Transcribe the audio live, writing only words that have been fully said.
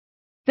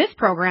This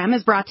program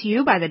is brought to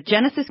you by the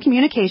Genesis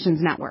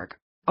Communications Network,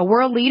 a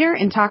world leader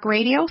in talk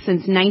radio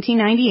since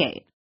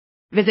 1998.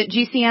 Visit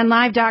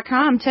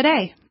GCNlive.com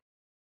today.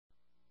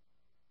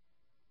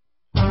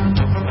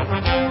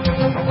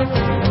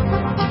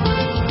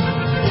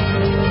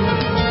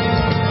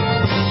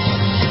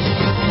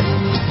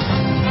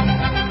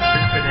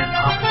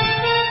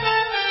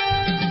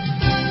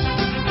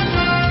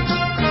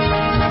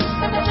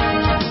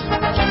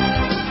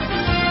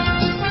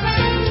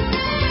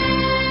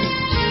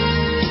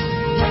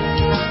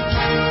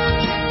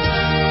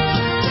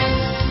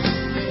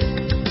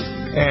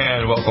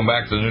 Welcome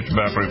back to the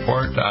NutriMedical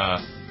Report.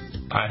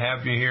 I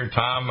have you here,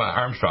 Tom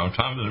Armstrong.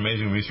 Tom is an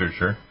amazing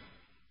researcher.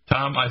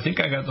 Tom, I think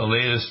I got the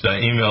latest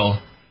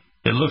email.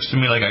 It looks to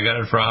me like I got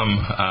it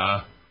from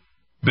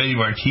Betty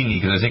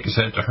Martini, because I think you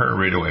sent it to her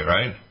right away,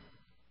 right?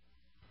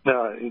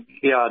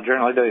 Yeah, I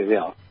generally do,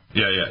 yeah.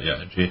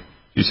 Yeah.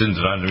 She sends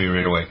it on to me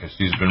right away, because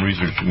she's been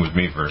researching with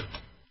me for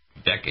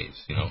decades,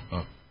 you know.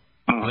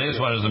 The latest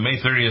one is the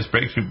May 30th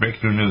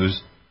breakthrough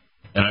news,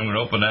 and I'm going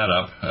to open that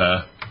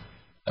up.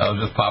 I'll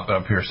just pop it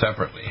up here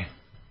separately.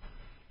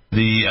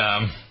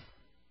 The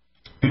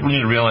people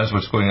need to realize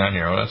what's going on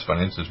here. Oh, that's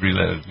funny. It says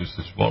reloaded. It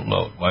just won't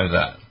load. Why is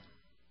that?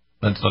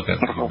 Let's look at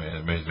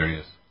it. There he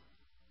is.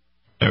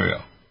 There we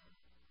go.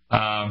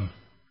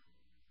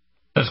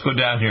 Let's go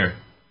down here.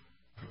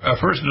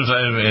 First news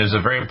item is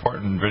a very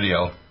important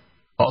video.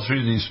 All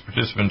three of these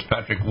participants,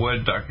 Patrick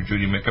Wood, Dr.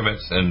 Judy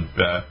Mikovits, and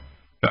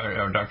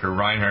Dr.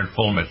 Reinhard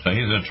Fulmich. Now,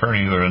 he's an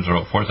attorney who runs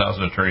about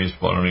 4,000 attorneys,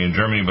 not only in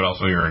Germany, but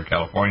also here in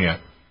California,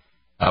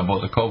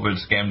 about the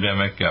COVID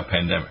scamdemic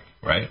pandemic,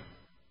 right?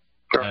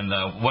 Sure. And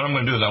what I'm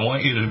going to do is I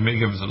want you to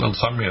give us a little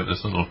summary of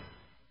this little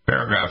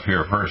paragraph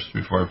here first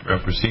before I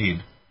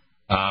proceed.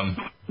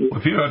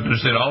 If you don't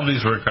understand, all of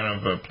these were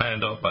kind of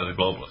planned out by the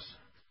globalists.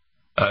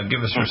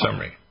 Give us your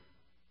summary.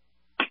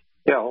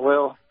 Yeah,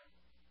 well,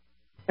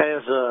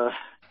 as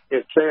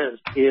it says,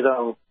 you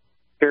know,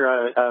 here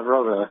I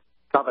wrote a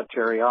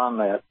commentary on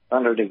that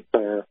underneath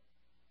there.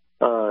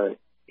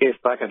 If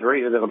I can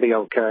read it, it'll be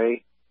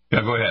okay.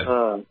 Yeah, go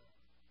ahead.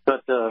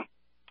 But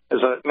as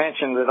I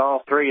mentioned, that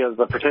all three of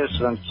the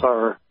participants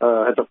are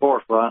at the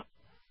forefront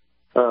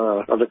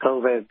of the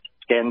COVID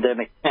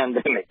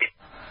pandemic.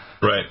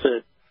 Right.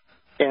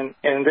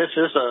 And this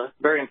is a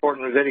very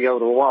important video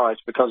to watch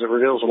because it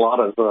reveals a lot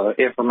of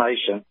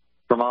information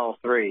from all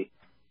three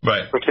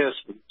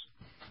participants.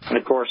 And,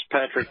 of course,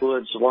 Patrick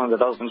Wood's the one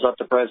that opens up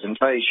the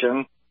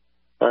presentation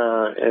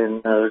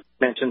and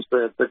mentions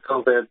that the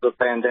COVID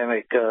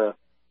pandemic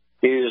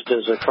used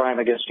as a crime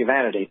against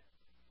humanity.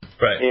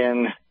 Right.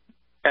 And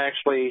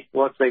actually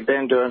what they've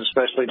been doing,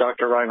 especially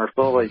Dr. Reinhard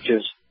Fulmich,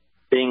 is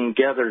being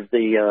gathered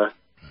the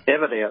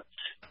evidence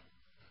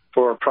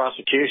for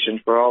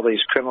prosecution for all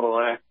these criminal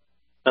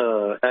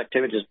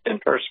activities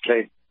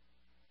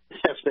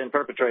that's been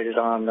perpetrated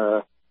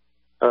on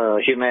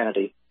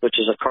humanity, which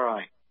is a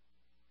crime.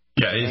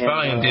 Yeah, he's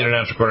filing the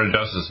International Court of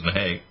Justice in The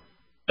Hague,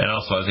 and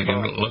also I think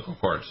in local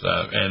courts.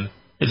 And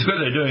it's good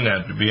they're doing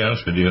that, to be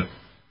honest with you.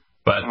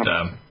 But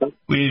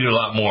we need to do a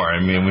lot more. I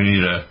mean, we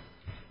need to.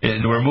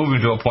 We're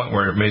moving to a point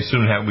where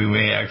we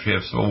may actually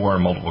have civil war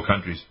in multiple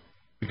countries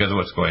because of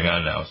what's going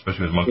on now,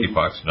 especially with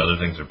monkeypox and other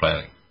things they're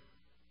planning.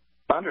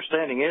 My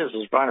understanding is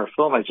Reinhard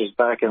Fulmich is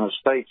back in the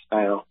States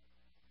now.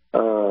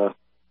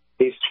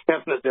 He's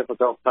having a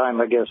difficult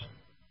time, I guess,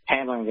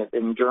 handling it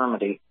in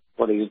Germany,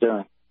 what he's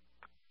doing.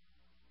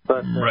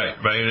 But, right.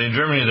 In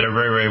Germany, they're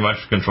very, very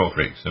much control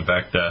freaks. In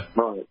fact,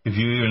 if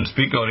you even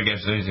speak out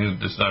against anything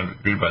that's not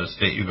agreed by the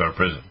state, you go to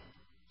prison.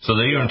 So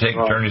they even take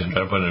attorneys and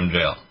try to put them in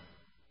jail.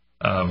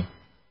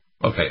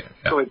 Okay.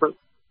 Yeah.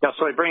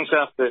 So he brings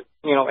up that,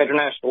 you know,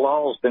 international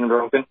law has been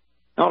broken.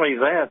 Not only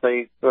that,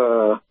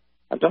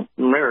 I don't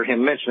remember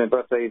him mentioning it,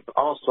 but they've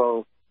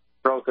also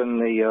broken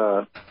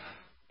the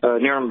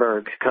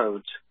Nuremberg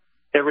codes.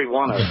 Every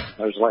one of them.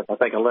 There's I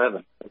think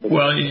 11.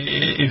 Well,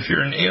 if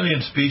you're an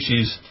alien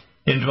species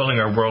indwelling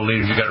our world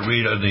leaders, you got to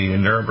read the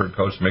Nuremberg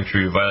codes to make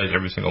sure you violate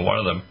every single one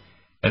of them.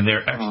 And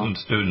they're excellent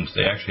students.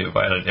 They actually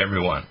violate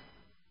every one.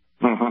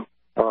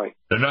 All right.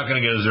 They're not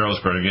going to get a 0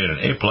 score. They're getting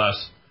an A+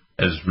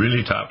 as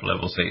really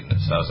top-level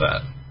Satanists. How's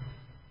that?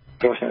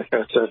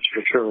 That's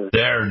for sure.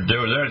 They're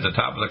at the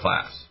top of the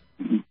class.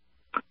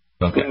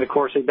 Okay. And, of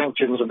course, he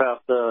mentions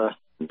about the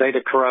data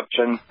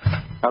corruption,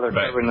 how they're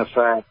covering the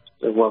facts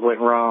of what went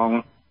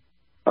wrong,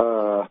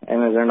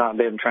 and that they're not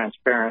being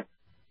transparent.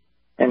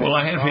 And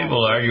I had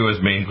people argue with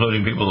me,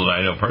 including people that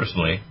I know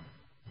personally.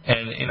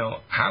 And, you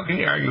know, how can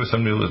you argue with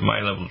somebody with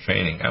my level of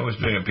training? I was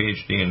doing a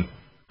PhD in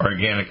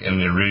organic and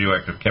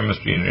radioactive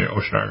chemistry and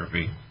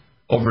oceanography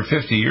over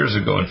 50 years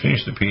ago and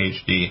finished the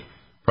PhD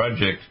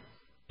project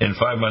in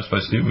 5 months by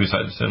sleeping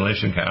beside the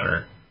scintillation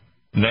counter.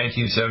 In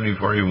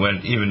 1974, he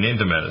went even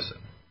into medicine.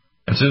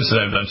 And since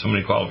then, I've done so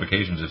many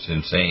qualifications, it's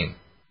insane.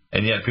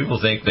 And yet people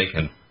think they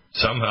can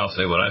somehow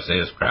say what I say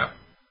is crap.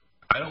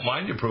 I don't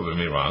mind you proving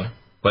me wrong,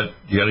 but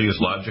you got to use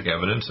logic,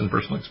 evidence, and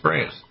personal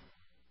experience.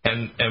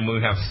 And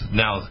we have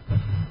now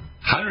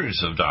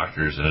hundreds of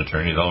doctors and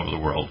attorneys all over the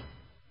world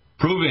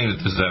proving that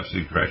this is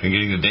absolutely correct and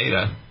getting the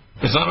data,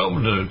 it's not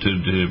open to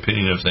the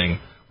opinion of saying,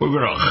 we're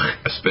going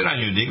to spit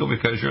on you, DEAGLE,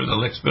 because you're the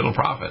lick spittle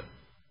prophet.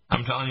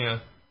 I'm telling you,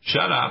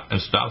 shut up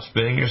and stop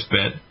spitting your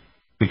spit,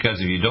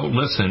 because if you don't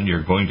listen,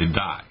 you're going to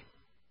die.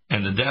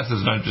 And the death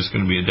is not just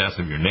going to be a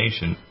death of your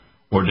nation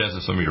or death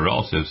of some of your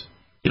relatives.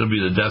 It'll be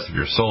the death of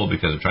your soul,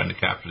 because they're trying to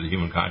capture the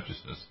human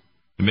consciousness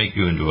to make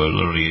you into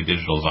literally a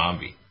digital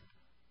zombie.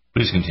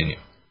 Please continue.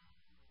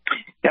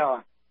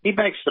 Yeah, he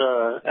makes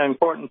an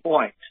important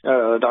point,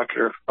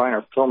 Dr.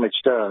 Reiner Plumage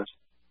does.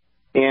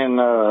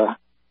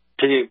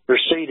 To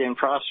proceed in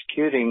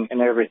prosecuting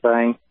and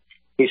everything,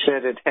 he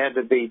said it had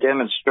to be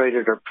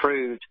demonstrated or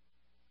proved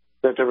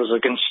that there was a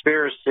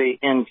conspiracy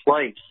in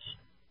place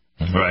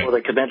before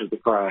they committed the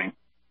crime.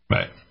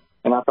 Right.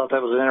 And I thought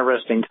that was an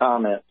interesting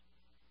comment.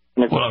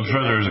 Well, I'm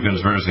sure there's a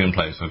conspiracy in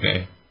place,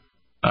 okay?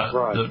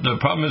 Right. The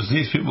problem is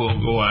these people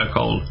will go, I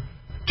call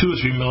 2 or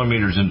 3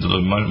 millimeters into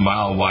the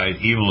mile-wide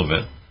evil of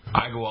it.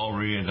 I go all the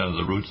way into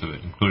the roots of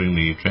it, including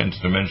the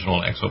transdimensional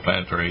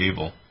exoplanetary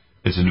evil.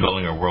 It's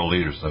indwelling our world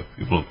leaders, the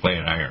people who play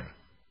in iron.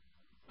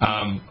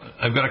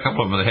 I've got a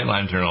couple of the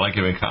headlines here, and I'd like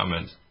to make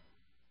comments.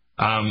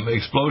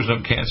 Explosion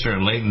of cancer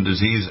and latent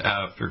disease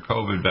after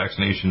COVID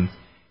vaccination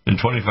in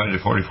 25 to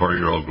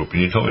 44-year-old group.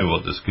 And you told me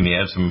about this. Can you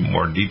add some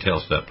more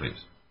details to that,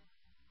 please?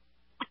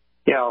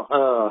 Yeah.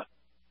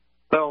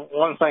 Well,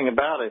 one thing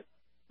about it,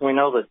 we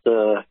know that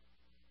the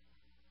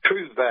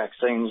true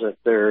vaccines that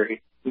they're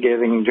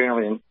giving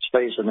generally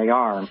stays in the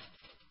arm.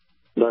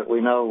 But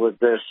we know with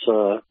this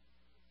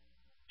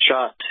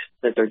shot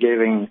that they're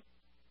giving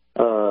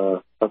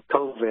of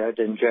COVID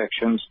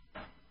injections,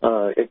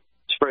 it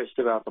spreads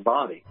throughout the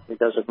body. It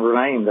doesn't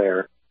remain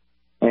there.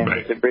 And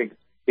right.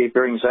 it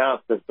brings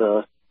out that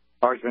the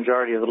large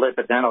majority of the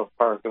lipid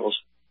nanoparticles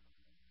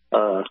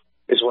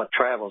is what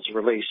travels,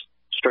 released,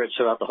 spreads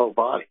throughout the whole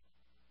body.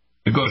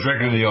 It goes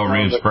directly to the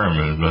ovary and sperm,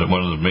 is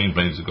one of the main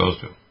places it goes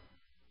to.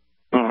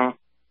 Mm-hmm.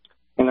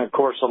 And, of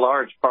course, a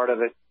large part of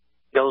it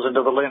goes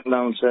into the lymph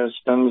node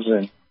systems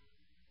and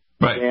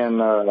right.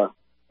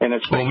 And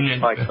it's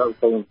like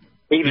protein.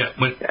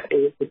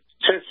 It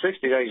says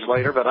 60 days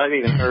later, but I've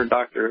even heard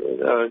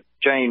Dr.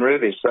 Jane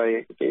Ruby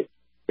say it's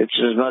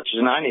as much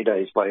as 90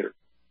 days later.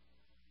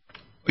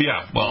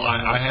 Yeah, well,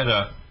 I had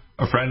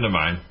a friend of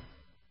mine,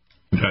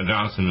 John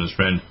Johnson, and his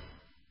friend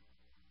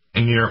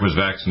in New York was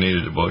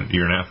vaccinated about a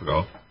year and a half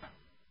ago.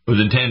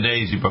 Within 10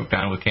 days, he broke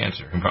down with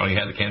cancer. He probably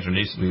had the cancer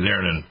nascently there,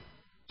 and then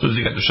as soon as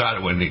he got the shot,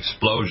 it went an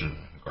explosion,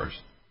 of course.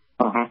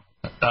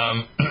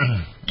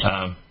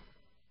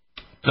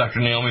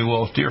 Dr. Naomi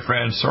Wolf, dear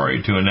friend,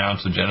 sorry to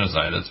announce the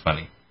genocide. That's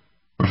funny.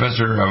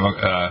 Professor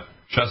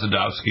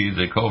Shastadowski,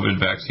 the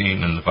COVID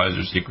vaccine and the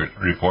Pfizer secret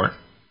report,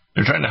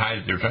 they're trying to hide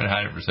it. They were trying to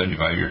hide it for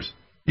 75 years.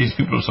 These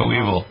people are so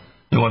evil,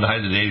 they want to hide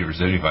the data for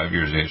 75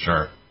 years, yeah,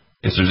 sure,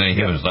 if there's any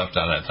humans left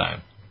out of that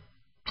time.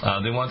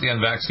 They want the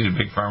unvaccinated.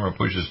 Big pharma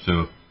pushes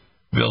to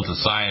build to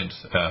science.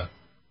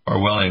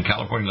 In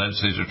California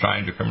legislators are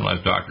trying to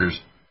criminalize doctors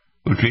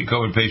who treat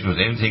COVID patients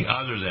with anything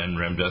other than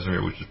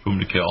remdesivir, which is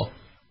proven to kill,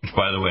 which,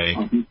 by the way,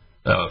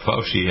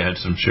 Fauci had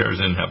some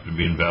shares in, happened to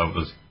be involved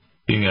with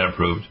getting that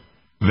approved,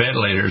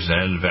 ventilators,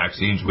 and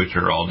vaccines, which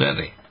are all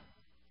deadly.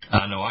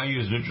 Now, I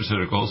use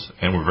nutraceuticals,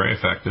 and we're very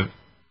effective,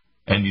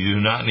 and you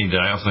do not need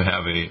that. I also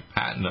have a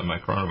patent on my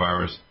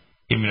coronavirus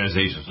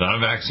immunization. It's not a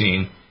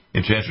vaccine.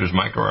 It transfers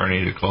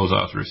microRNA to close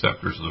off the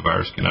receptors so the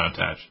virus cannot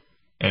attach,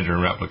 enter,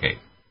 and replicate.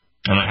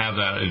 And I have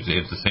that.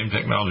 It's the same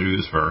technology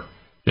used for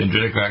the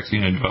dendritic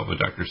vaccine I developed with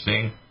Dr.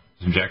 Singh.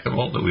 It's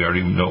injectable that we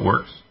already know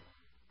works.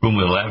 Room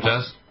with a lab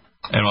test,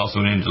 and also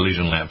an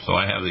indeletion lab. So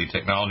I have the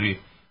technology.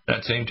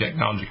 That same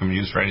technology can be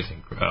used for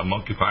anything.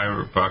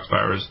 Monkeypox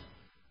virus,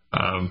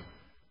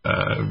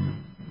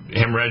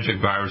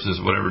 hemorrhagic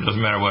viruses, whatever. It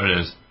doesn't matter what it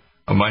is.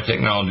 My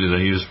technology that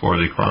I use for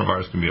the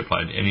coronavirus can be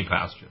applied to any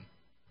pathogen.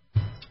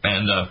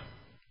 And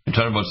you're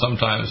talking about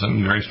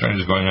something very strange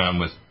is going on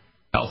with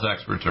health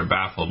experts are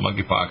baffled.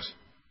 Monkeypox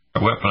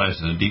are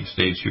weaponized in the deep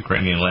state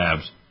Ukrainian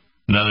labs.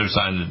 Another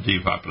sign that the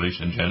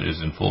depopulation agenda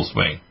is in full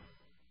swing.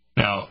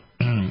 Now,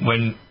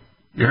 when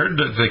you heard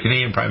that the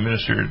Canadian Prime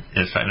Minister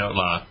is trying to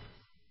outlaw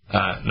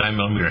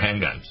 9mm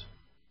handguns,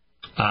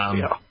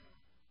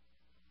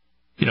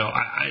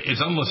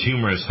 it's almost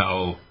humorous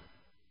how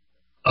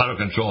out of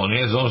control, and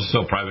he has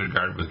also private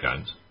guard with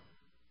guns.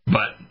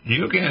 But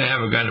you can't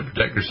have a gun to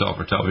protect yourself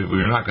or tell people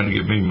you're not going to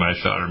give me my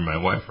shot or my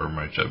wife or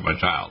my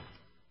child.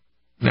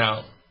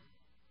 Now,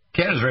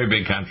 Canada's a very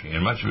big country,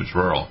 and much of it's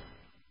rural.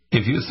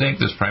 If you think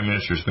this Prime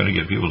Minister is going to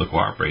get people to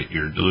cooperate,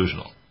 you're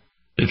delusional.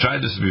 They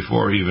tried this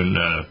before even,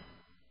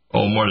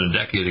 more than a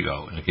decade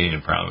ago in the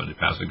Canadian Parliament. They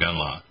passed a gun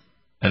law.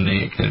 And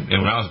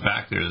when I was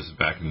back there, this is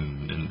back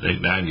in the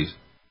late 90s,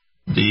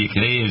 the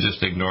Canadians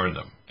just ignored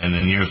them. And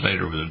then years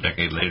later, a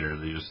decade later,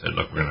 they just said,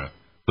 look, we're going to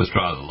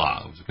withdraw the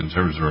law. It was the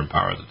Conservatives who were in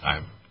power at the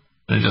time.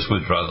 And they just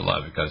withdraw the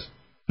law because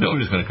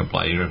nobody's going to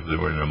comply, even if they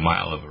were in a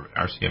mile of an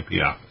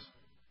RCMP office.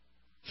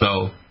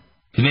 So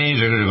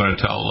Canadians are going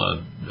to tell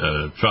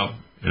Trump,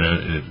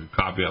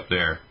 copy up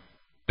there,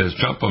 because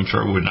Trump, I'm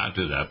sure, would not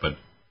do that. But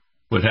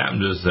what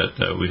happened is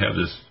that we have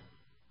this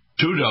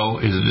Trudeau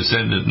is a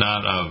descendant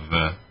not of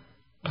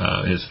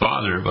his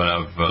father, but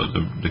of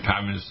the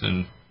communists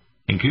in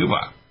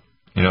Cuba.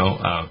 You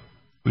know,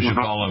 we should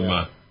call him.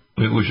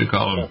 We should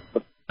call him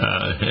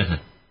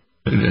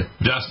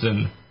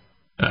Justin.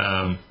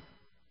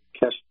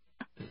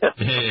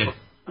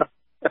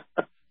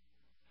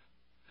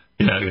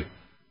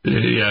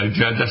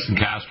 Justin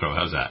Castro.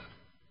 How's that?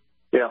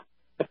 Yeah.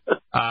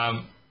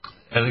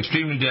 An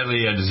extremely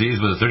deadly disease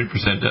with a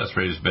 30% death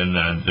rate has been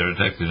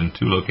detected in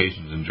 2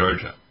 locations in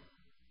Georgia.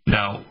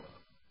 Now,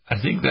 I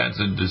think that's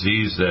a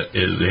disease that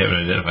they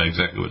haven't identified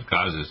exactly what the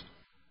cause is.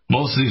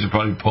 Most of these are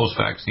probably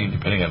post-vaccine,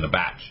 depending on the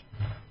batch.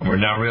 And we're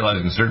now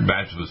realizing certain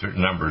batches with certain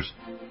numbers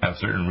have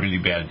certain really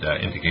bad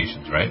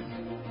indications, right?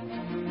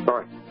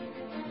 Right.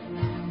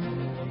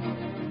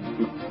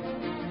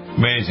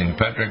 Amazing.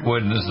 Patrick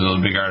Wood, and this is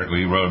a big article.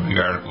 He wrote a big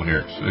article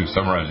here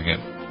summarizing it.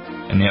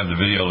 And you have the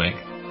video link.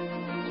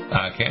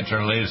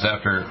 Cancer latest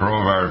after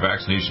coronavirus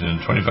vaccination in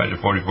 25 to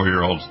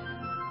 44-year-olds.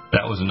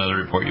 That was another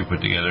report you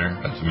put together.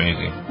 That's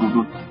amazing.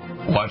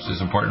 Mm-hmm. Watch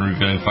this important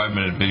revealing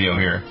 5-minute video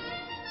here.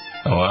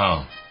 Oh,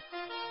 wow.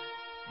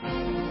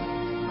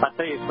 I'll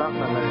tell you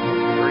something.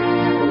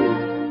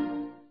 That's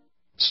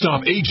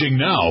Stop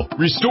aging now.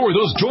 Restore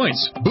those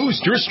joints.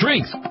 Boost your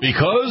strength.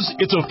 Because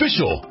it's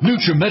official.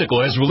 NutriMedical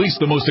has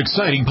released the most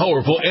exciting,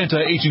 powerful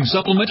anti-aging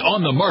supplement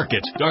on the market.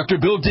 Dr.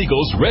 Bill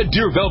Deagle's Red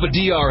Deer Velvet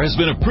DR has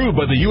been approved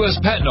by the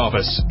U.S. Patent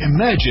Office.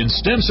 Imagine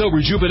stem cell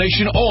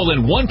rejuvenation all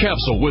in one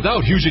capsule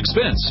without huge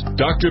expense.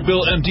 Dr.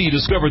 Bill MD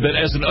discovered that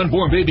as an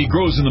unborn baby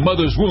grows in the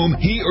mother's womb,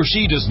 he or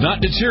she does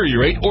not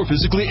deteriorate or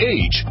physically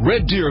age.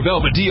 Red Deer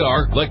Velvet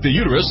DR, like the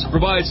uterus,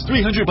 provides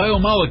 300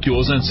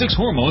 biomolecules and 6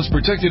 hormones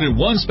protected in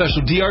one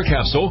special DR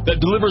capsule that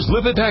delivers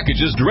lipid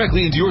packages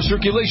directly into your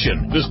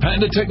circulation. This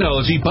patented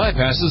technology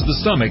bypasses the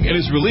stomach and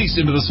is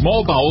released into the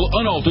small bowel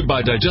unaltered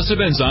by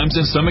digestive enzymes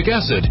and stomach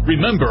acid.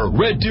 Remember,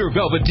 Red Deer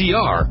Velvet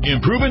DR.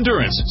 Improve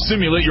endurance,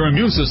 stimulate your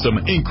immune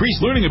system,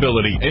 increase learning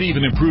ability, and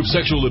even improve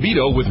sexual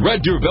libido with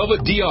Red Deer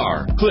Velvet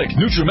DR. Click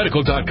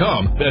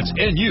NutriMedical.com, that's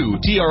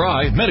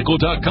NUTRI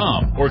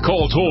Medical.com, or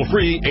call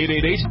toll-free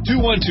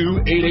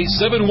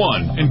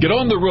 888-212-8871 and get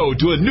on the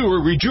road to a newer,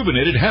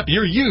 rejuvenated,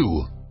 happier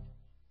you.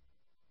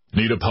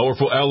 Need a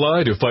powerful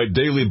ally to fight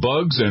daily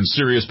bugs and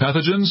serious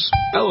pathogens?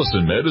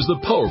 ALLISON-MED is the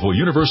powerful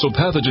universal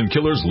pathogen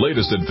killer's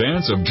latest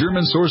advance of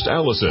German-sourced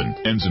allicin,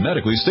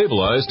 enzymatically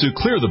stabilized to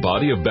clear the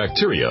body of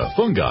bacteria,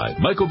 fungi,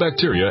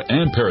 mycobacteria,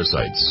 and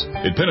parasites.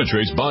 It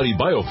penetrates body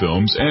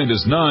biofilms and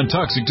is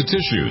non-toxic to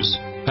tissues.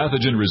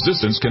 Pathogen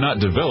resistance cannot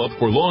develop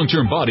for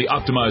long-term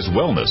body-optimized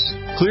wellness.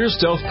 Clear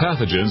stealth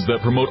pathogens that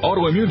promote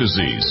autoimmune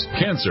disease,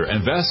 cancer, and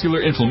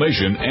vascular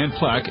inflammation and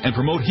plaque and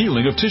promote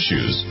healing of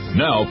tissues.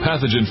 Now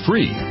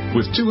pathogen-free.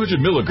 With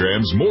 200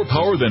 milligrams more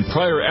power than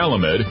prior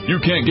Alamed, you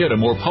can't get a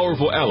more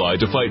powerful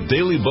ally to fight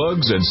daily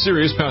bugs and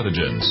serious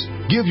pathogens.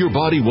 Give your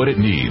body what it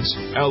needs.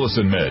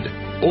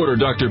 ALLISON-MED. Order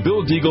Dr.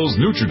 Bill Deagle's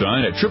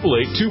Nutridyne at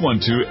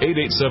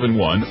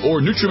 888-212-8871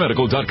 or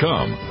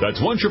NutriMedical.com. That's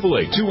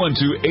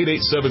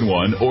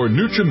 1-888-212-8871 or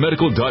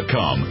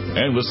NutriMedical.com.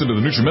 And listen to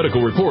the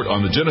NutriMedical Report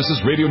on the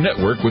Genesis Radio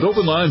Network with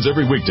open lines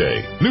every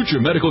weekday.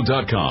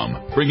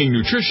 NutriMedical.com, bringing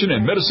nutrition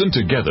and medicine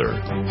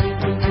together.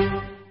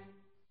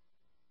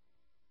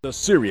 A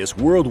serious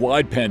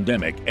worldwide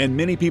pandemic, and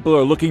many people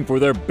are looking for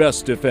their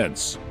best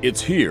defense.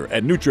 It's here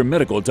at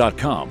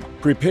NutriMedical.com.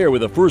 Prepare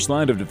with a first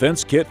line of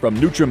defense kit from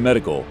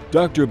NutriMedical.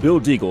 Dr. Bill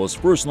Deagle's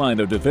first line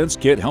of defense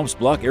kit helps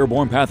block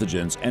airborne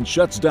pathogens and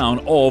shuts down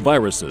all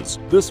viruses.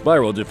 This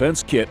viral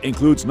defense kit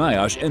includes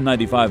NIOSH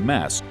N95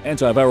 mask,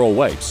 antiviral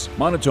wipes,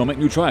 monatomic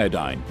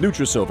nutriodine,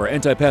 Nutrisilver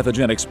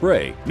antipathogenic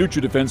spray,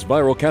 NutriDefense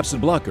viral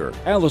capsid blocker,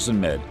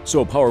 ALLISON-MED,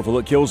 so powerful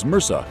it kills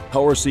MRSA,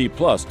 Power C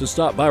Plus to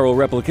stop viral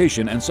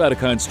replication and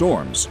cytokine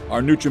storms.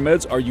 Our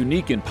NutriMeds are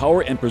unique in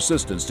power and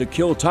persistence to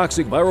kill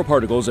toxic viral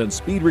particles and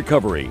speed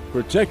recovery.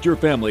 Protect your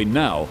family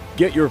now.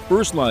 Get your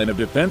first line of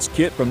defense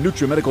kit from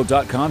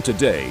NutriMedical.com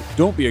today.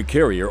 Don't be a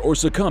carrier or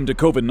succumb to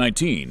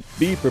COVID-19.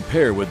 Be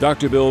prepared with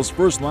Dr. Bill's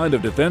first line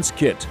of defense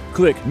kit.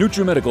 Click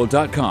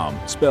NutriMedical.com,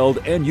 spelled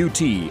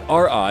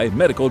N-U-T-R-I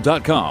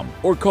Medical.com,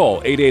 or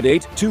call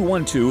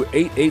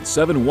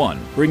 888-212-8871,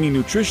 bringing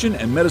nutrition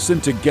and medicine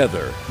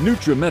together.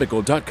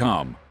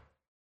 NutriMedical.com.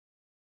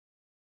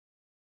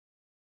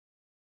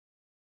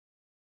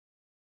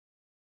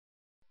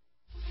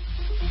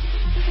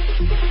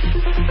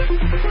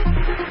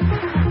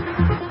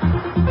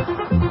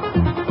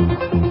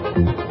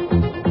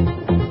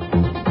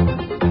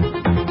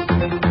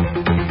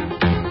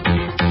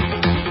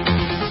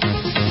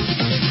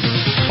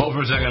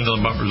 Until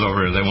the bumper's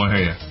over here. They won't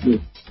hear you.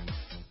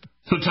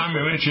 So, Tom,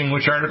 you're mentioning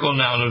which article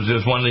now?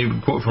 There's one that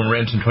you quote from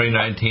Rent in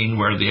 2019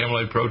 where the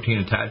amyloid protein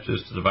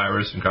attaches to the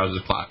virus and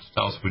causes clots.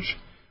 Tell us which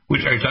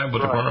are you talking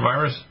about, the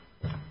coronavirus?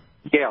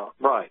 Yeah,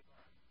 right.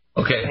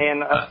 Okay.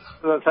 And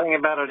the thing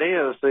about it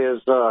is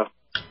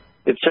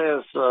it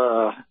says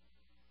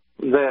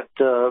that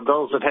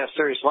those that have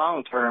serious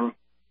long-term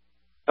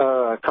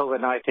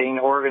COVID-19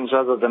 organs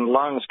other than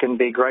lungs can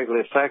be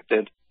greatly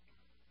affected.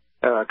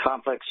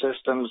 Complex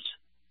systems,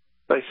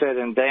 they said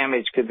in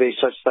damage could be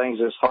such things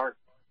as heart,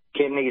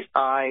 kidneys,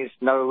 eyes,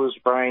 nose,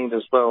 brain,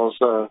 as well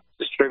as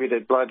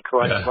distributed blood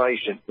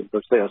coagulation could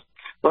persist.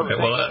 Well,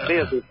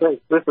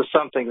 this is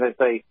something that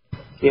they,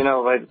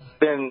 they've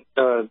been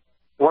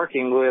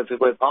working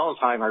with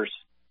Alzheimer's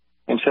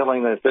and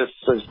feeling that this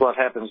is what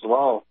happens to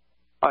all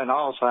in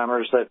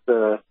Alzheimer's, that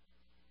the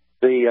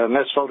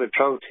misfolded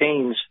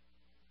proteins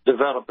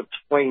develop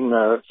between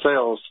the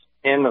cells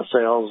in the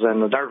cells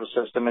and the nervous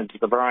system into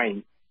the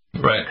brain,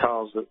 right?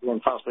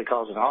 And possibly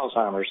causing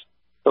Alzheimer's.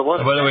 So by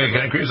the way,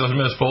 can increase those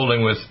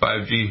misfolding with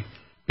 5G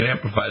can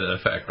amplify that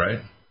effect, right?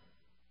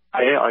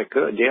 Yeah, I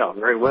could. Yeah,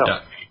 very well.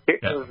 Yeah.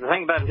 The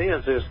thing about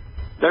it is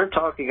they're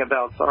talking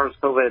about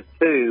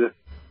SARS-CoV-2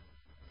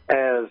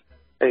 as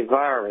a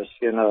virus,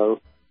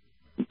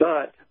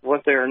 but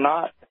what they're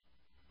not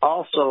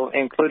also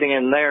including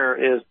in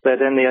there is that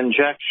in the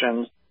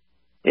injections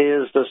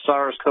is the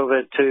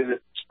SARS-CoV-2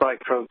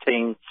 spike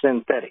protein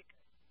synthetic.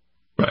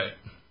 Right.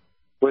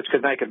 Which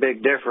could make a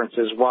big difference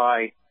is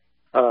why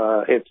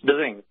it's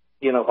doing,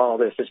 all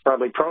this. It's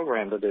probably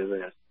programmed to do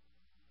this.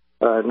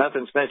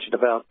 Nothing's mentioned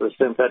about the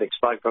synthetic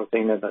spike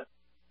protein in the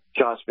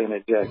shots being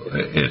injected.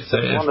 It's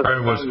part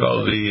of what's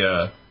called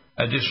the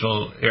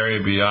additional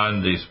area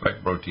beyond the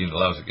spike protein that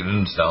allows it to get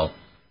in the cell.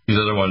 These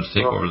other ones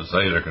take over the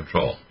cellular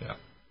control. Yeah.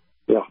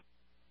 Yeah.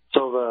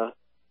 So the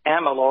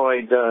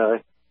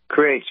amyloid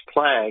creates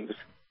plaques,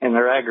 and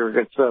they're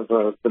aggregates of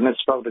the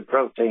misfolded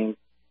protein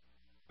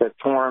that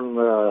form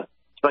the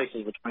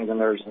spaces between the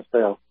nerves and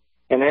cells.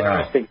 An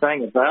interesting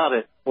thing about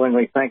it, when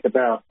we think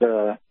about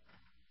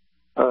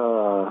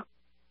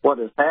what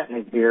is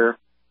happening here,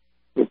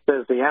 it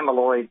says the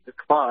amyloid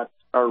clots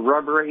are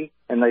rubbery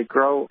and they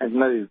grow and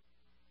move.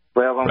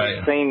 Well, when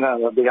we've seen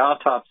the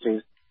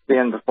autopsies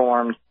being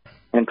performed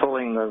and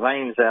pulling the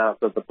veins out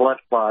of the blood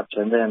clots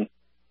and then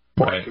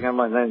washing them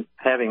and then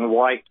having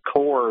white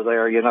core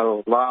there,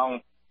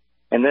 long.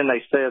 And then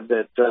they said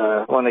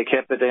that when they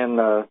kept it in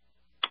the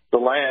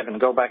lab and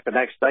go back the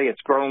next day,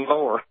 it's grown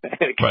more. And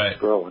it keeps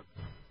growing.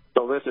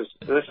 So this is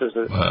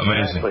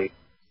exactly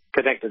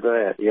connected to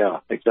that. Yeah,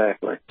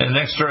 exactly. And the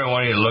next story I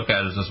want you to look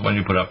at is this one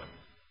you put up.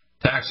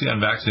 Taxi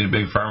unvaccinated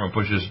big pharma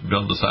pushes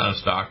bill to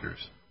silence doctors.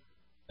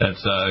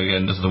 That's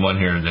again, this is the one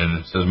here, and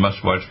it says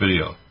must-watch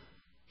video.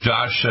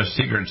 Josh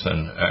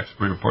Sigurdsson,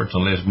 expert, reports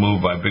on the latest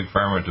move by big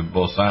pharma to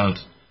both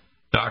silence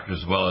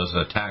doctors as well as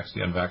tax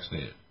the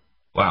unvaccinated.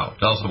 Wow,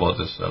 tell us about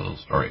this little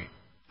story.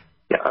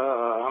 Yeah,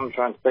 I'm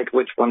trying to think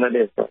which one that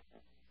is.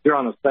 You're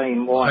on the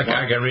same one.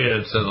 I can read it.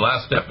 It says the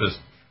last step is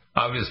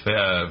obvious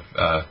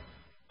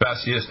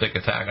fascistic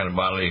attack on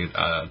bodily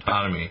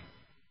autonomy,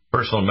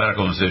 personal and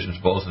medical decisions,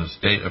 both in the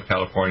state of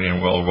California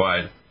and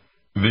worldwide.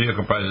 The video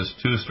comprises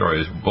two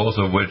stories, both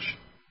of which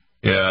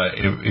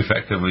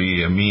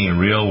effectively mean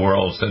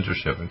real-world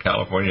censorship. In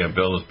California, a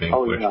bill is being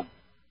pushed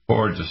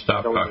forward to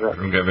stop doctors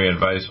from giving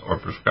advice or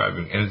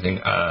prescribing anything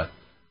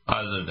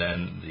other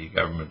than the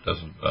government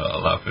doesn't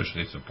allow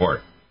officially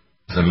support.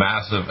 It's a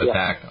massive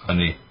attack on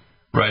the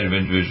right of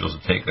individuals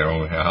to take their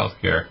own health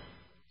care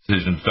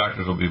decisions.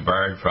 Doctors will be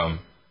barred from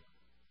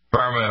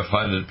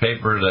pharma-funded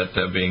paper that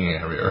being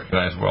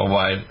recognized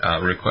worldwide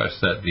requests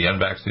that the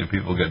unvaccinated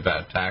people get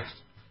bad taxed.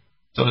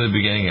 It's only the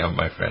beginning of it,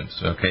 my friends,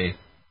 okay?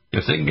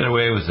 If they can get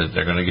away with it,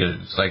 they're going to get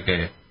it. It's like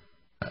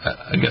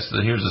I guess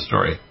here's the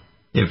story.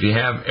 If you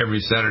have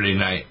every Saturday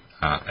night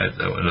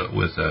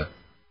with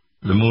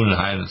the moon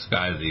high in the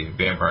sky, the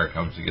vampire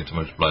comes to get so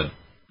much blood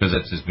because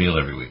that's his meal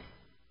every week.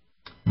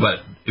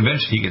 But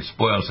eventually he gets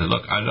spoiled and says,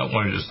 look, I don't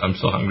want to I'm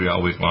so hungry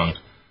all week long.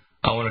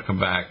 I want to come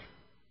back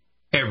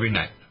every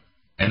night.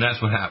 And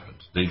that's what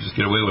happens. They just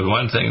get away with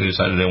one thing. They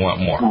decided they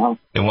want more.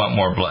 They want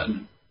more blood,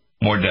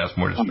 more deaths,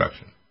 more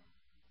destruction.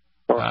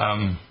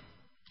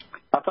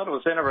 I thought it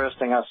was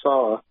interesting. I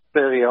saw a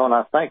video, and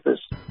I think this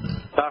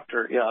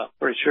doctor, I'm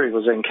pretty sure he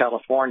was in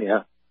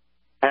California,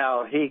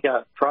 how he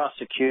got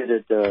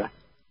prosecuted,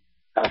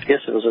 I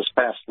guess it was this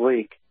past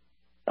week,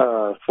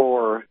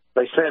 for,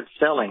 they said,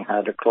 selling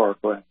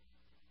hydrochloroquine.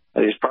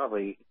 He's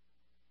probably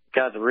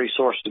got the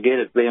resource to get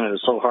it, being it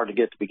was so hard to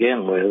get to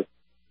begin with.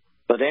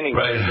 But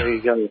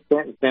anyway, they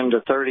sentenced him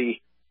to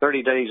 30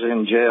 days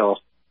in jail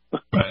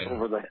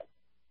over that.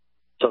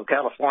 So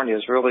California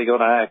is really going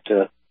to act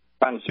to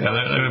find some. Let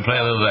me play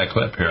a little of that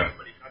clip here.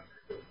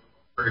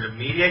 For the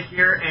media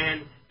here,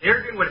 and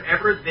they're doing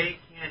whatever they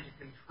can to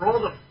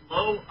control the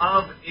flow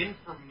of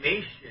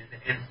information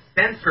and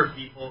censor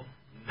people,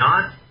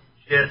 not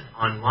just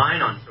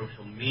online, on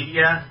social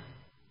media.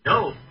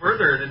 No,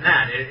 further than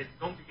that. It's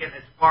going to get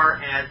as far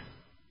as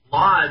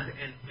laws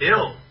and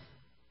bills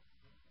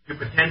to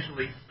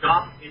potentially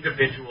stop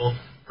individuals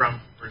from,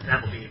 for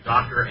example, being a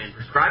doctor and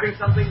prescribing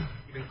something,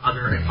 giving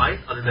other advice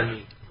other than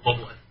the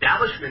global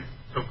establishment's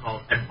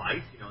so-called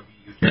advice, the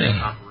eugenics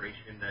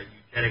operation, the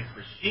eugenics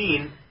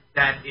machine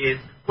that is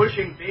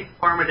pushing big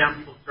pharma down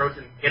people's throats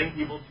and getting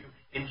people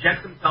to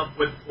inject themselves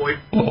with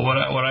poison. Well, what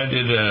I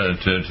did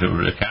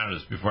to counter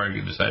this before I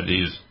decided to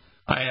use,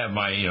 I have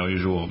my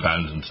usual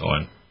guns and so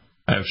on.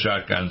 I have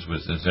shotguns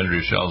with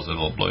incendiary shells that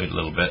will blow you to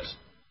little bits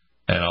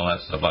and all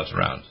that stuff, lots of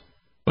rounds.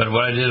 But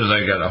what I did is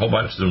I got a whole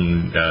bunch of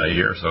them a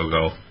year or so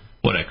ago,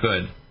 when I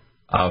could,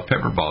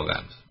 pepper ball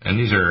guns. And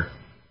these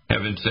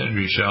have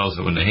incendiary shells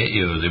that when they hit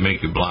you, they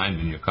make you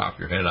blind and you cough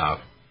your head off,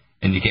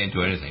 and you can't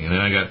do anything. And then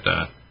I got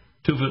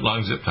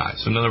 2-foot-long zip ties.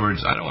 So in other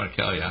words, I don't want to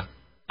kill you.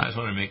 I just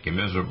want to make you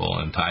miserable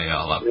and tie you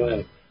all up.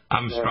 Yeah.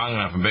 I'm strong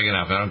enough and big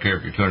enough. I don't care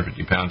if you're 250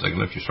 pounds. I can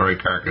lift your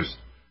sorry carcass,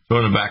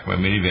 throw it in the back of my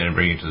minivan, and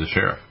bring you to the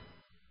sheriff.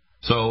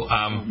 So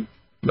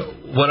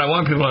what I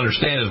want people to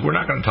understand is we're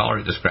not going to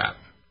tolerate this crap.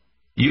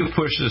 You've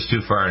pushed this too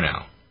far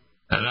now.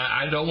 And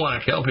I don't want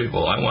to kill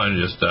people. I want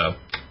to just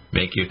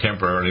make you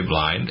temporarily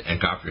blind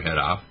and cough your head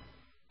off.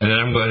 And then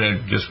I'm going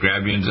to just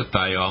grab you and zip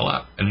tie you all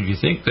up. And if you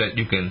think that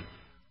you can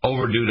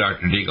overdo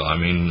Dr. Deagle, I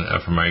mean,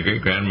 for my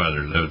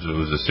great-grandmother, who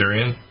was a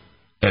Syrian,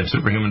 had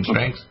superhuman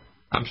strength,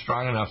 I'm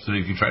strong enough so that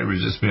if you try to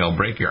resist me, I'll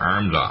break your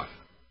arms off.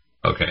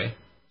 Okay?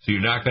 So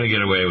you're not going to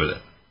get away with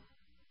it.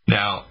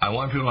 Now, I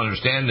want people to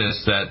understand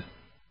this, that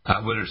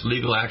whether it's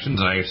legal actions,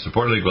 and I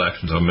support legal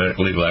actions, I'm a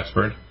medical legal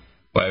expert,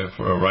 by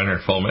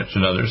Reinhard Fulmich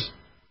and others.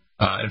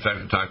 In fact,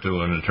 I talked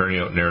to an attorney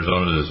out in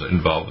Arizona that's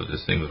involved with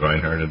this thing with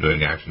Reinhard and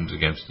doing actions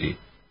against the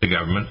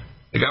government.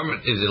 The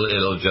government is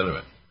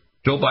illegitimate.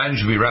 Joe Biden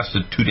should be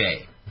arrested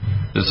today.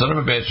 The son of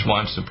a bitch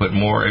wants to put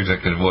more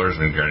executive orders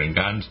regarding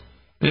guns.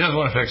 He doesn't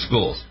want to fix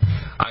schools.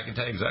 I can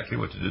tell you exactly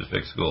what to do to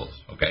fix schools.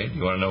 Okay?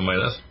 You want to know my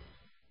list?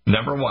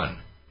 Number 1,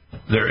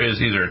 there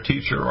is either a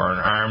teacher or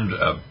an armed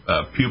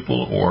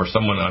pupil or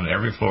someone on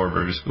every floor of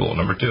every school.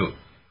 Number 2,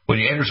 when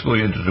you enter school,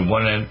 you enter through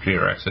one entry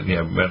or exit, and you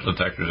have metal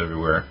detectors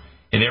everywhere.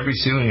 In every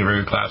ceiling of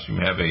every classroom,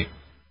 you have a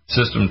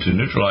system to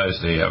neutralize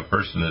the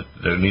person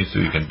that needs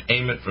to. You can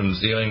aim it from the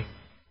ceiling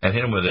and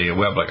hit him with a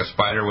web like a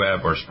spider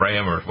web or spray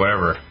him or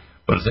whatever,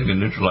 but it's thing to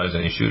neutralize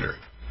any shooter.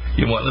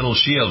 You want little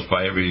shields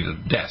by every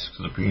desk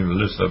so that you can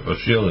lift up a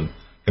shield and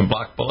can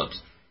block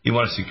bullets. You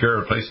want a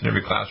secure place in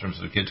every classroom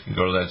so the kids can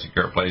go to that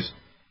secure place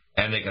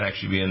and they can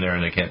actually be in there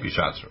and they can't be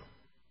shot through.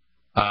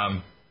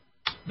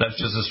 That's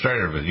just the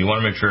starter of it. You want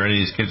to make sure any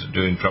of these kids are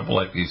doing trouble,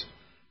 like these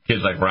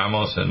kids like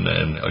Ramos and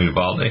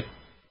Uvalde.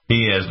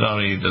 He not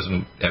only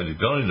doesn't have the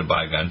ability to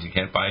buy guns, he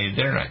can't buy a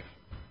dinner knife.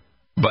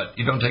 But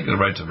you don't take the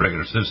rights of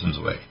regular citizens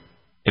away.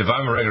 If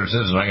I'm a regular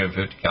citizen, I have a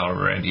 50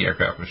 caliber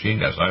anti-aircraft machine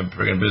gun, so I'm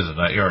friggin' business,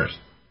 not yours.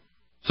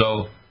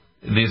 So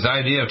this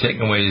idea of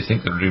taking away, they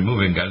think that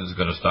removing guns is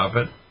going to stop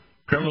it.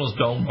 Criminals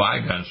don't buy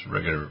guns for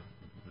regular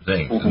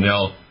things, and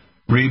they'll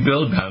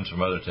rebuild guns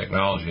from other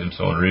technology and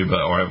so on,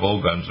 or have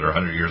old guns that are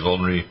 100 years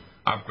old and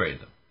upgrade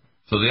them.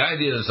 So the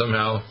idea is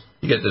somehow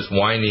you get this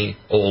whiny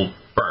old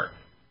fart,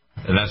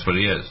 and that's what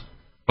he is.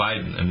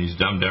 Biden and these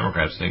dumb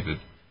Democrats think that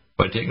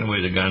by taking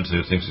away the guns,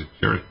 they think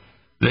security.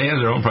 They have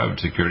their own private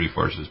security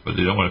forces, but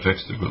they don't want to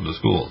fix the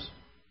schools.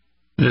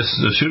 The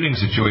shooting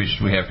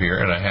situation we have here,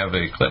 and I have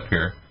a clip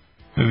here.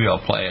 Maybe I'll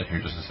play it here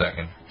just a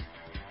second.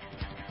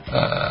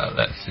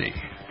 Let's see.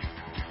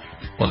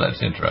 Well,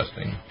 that's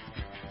interesting.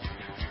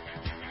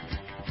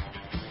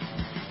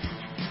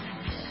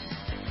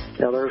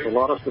 Yeah, there's a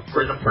lot of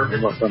suspicion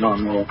going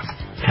on there.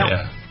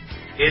 Yeah.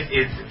 It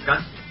is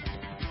disgusting.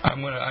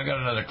 I got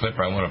another clip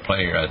I want to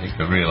play here. I think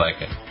you'll really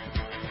like it.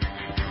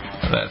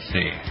 Let's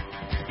see.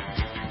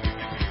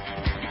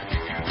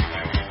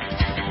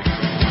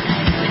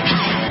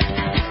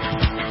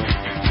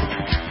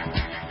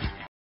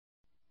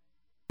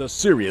 A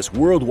serious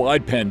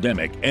worldwide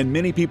pandemic, and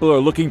many people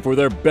are looking for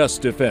their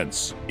best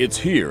defense. It's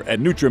here at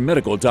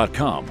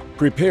NUTRIMEDICAL.com.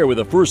 Prepare with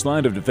a first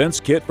line of defense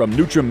kit from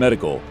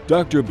NUTRIMEDICAL.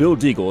 Dr. Bill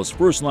Deagle's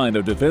first line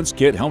of defense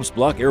kit helps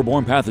block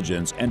airborne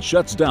pathogens and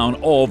shuts down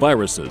all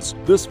viruses.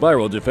 This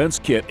viral defense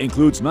kit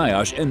includes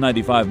NIOSH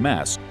N95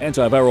 masks,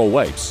 antiviral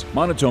wipes,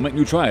 monatomic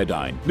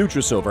nutriodine,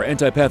 Nutrisilver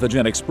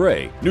antipathogenic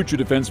spray,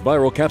 NutriDefense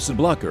viral capsid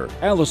blocker,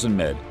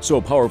 ALLISONMED, so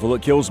powerful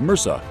it kills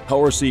MRSA,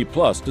 Power C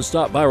Plus to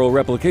stop viral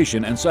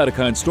replication and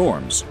cytokine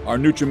storms. Our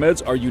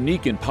NutriMeds are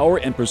unique in power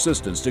and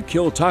persistence to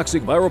kill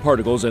toxic viral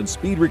particles and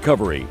speed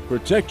recovery.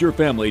 Protect your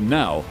family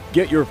now.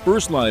 Get your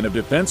first line of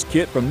defense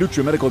kit from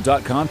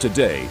NutriMedical.com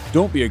today.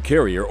 Don't be a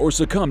carrier or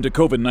succumb to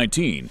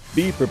COVID-19.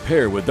 Be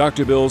prepared with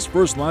Dr. Bill's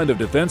first line of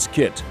defense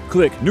kit.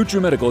 Click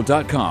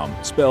NutriMedical.com,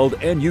 spelled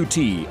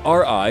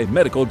N-U-T-R-I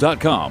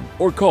medical.com,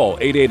 or call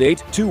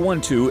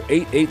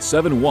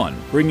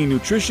 888-212-8871, bringing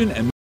nutrition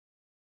and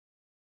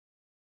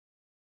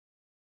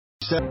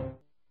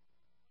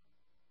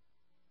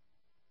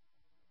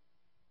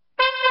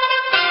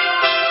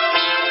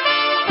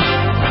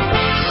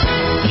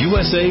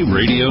USA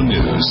Radio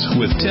News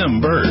with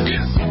Tim Berg.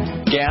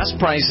 Gas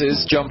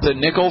prices jumped a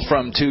nickel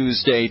from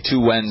Tuesday to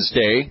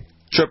Wednesday.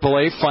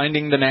 AAA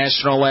finding the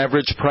national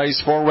average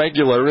price for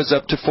regular is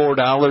up to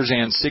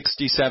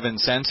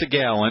 $4.67 a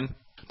gallon.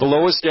 The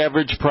lowest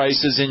average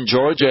price is in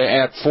Georgia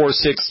at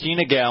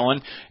 $4.16 a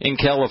gallon. In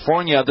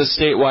California, the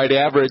statewide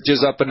average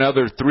is up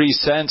another 3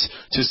 cents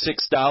to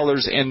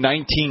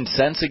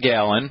 $6.19 a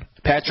gallon.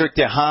 Patrick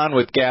DeHaan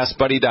with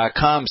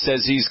GasBuddy.com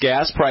says these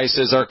gas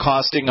prices are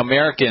costing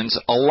Americans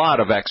a lot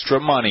of extra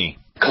money.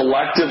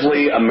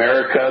 Collectively,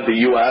 America, the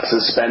U.S.,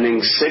 is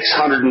spending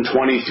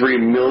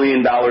 $623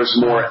 million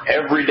more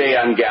every day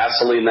on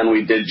gasoline than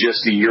we did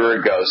just a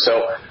year ago.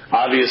 So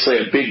obviously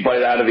a big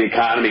bite out of the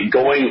economy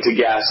going to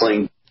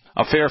gasoline.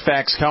 A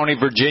Fairfax County,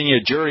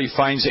 Virginia jury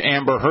finds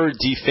Amber Heard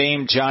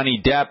defamed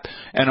Johnny Depp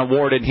and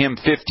awarded him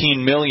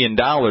 $15 million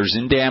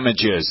in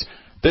damages.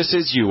 This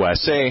is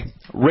USA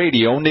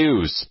Radio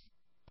News.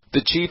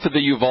 The chief of the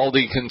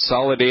Uvalde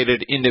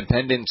Consolidated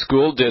Independent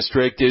School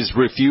District is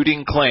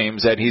refuting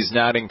claims that he's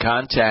not in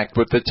contact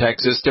with the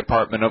Texas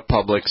Department of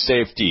Public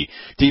Safety.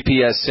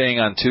 DPS saying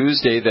on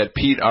Tuesday that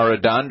Pete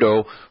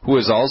Arredondo, who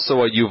is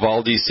also a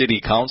Uvalde City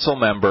Council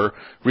member,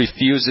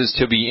 refuses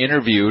to be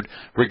interviewed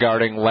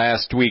regarding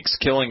last week's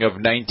killing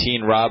of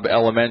 19 Robb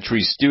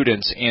Elementary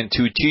students and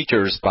 2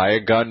 teachers by a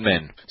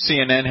gunman.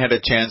 CNN had a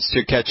chance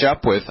to catch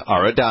up with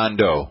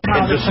Arredondo.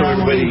 And just so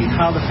everybody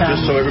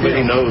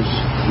knows,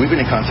 we've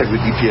been in contact with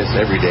DPS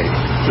every day,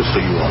 just so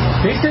you all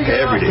know. They say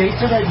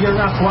that you're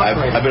not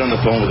cooperating. I've been on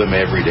the phone with them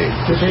every day.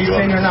 So they're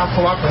saying you're not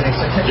cooperating.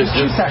 Just so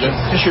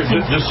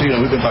you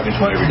know, we've been talking to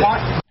them every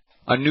day.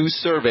 A new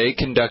survey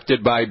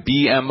conducted by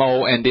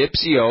BMO and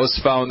Ipsos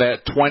found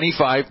that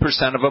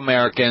 25% of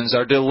Americans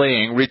are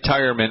delaying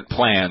retirement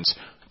plans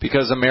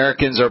because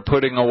Americans are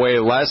putting away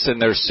less in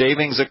their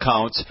savings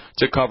accounts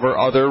to cover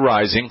other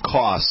rising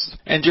costs.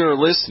 And you're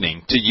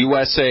listening to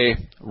USA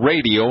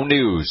Radio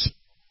News.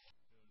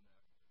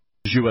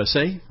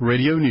 USA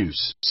Radio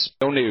News.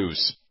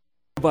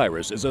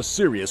 Virus is a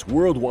serious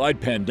worldwide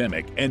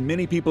pandemic, and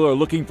many people are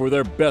looking for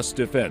their best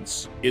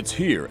defense. It's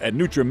here at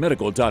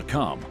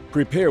NUTRIMEDICAL.com.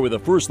 Prepare with a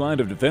first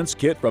line of defense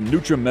kit from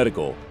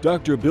NUTRIMEDICAL.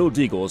 Dr. Bill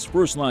Deagle's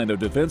first line of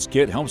defense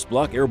kit helps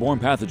block airborne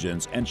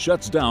pathogens and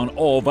shuts down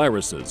all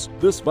viruses.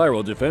 This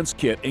viral defense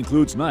kit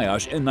includes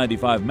NIOSH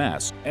N95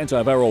 mask,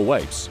 antiviral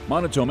wipes,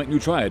 monatomic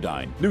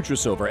nutriodine,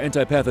 Nutrisilver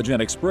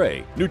antipathogenic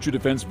spray,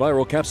 NutriDefense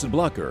viral capsid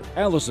blocker,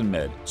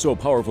 AllicinMed, so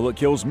powerful it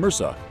kills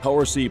MRSA,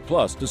 Power C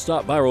Plus to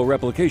stop viral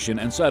replication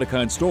and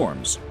cytokine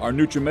storms. Our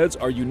NutriMeds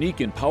are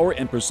unique in power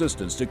and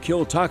persistence to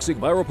kill toxic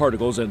viral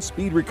particles and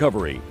speed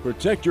recovery.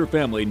 Protect your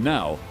family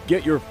now.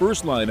 Get your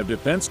first line of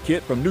defense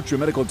kit from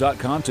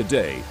NutriMedical.com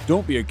today.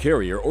 Don't be a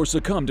carrier or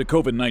succumb to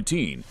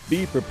COVID-19.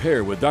 Be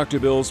prepared with Dr.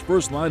 Bill's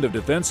first line of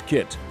defense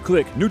kit.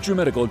 Click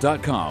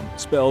NutriMedical.com,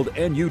 spelled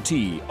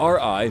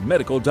N-U-T-R-I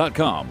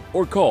Medical.com,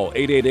 or call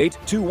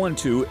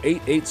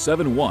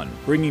 888-212-8871,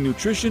 bringing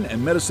nutrition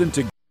and medicine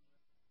together.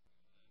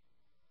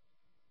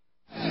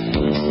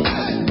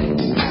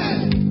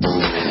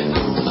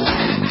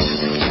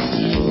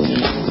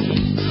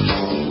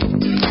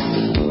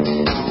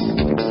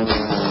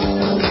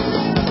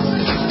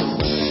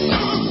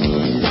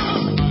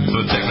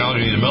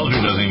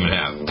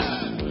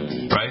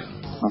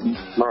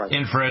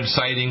 Infrared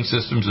sighting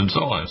systems and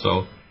so on.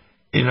 So,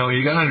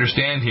 you got to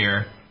understand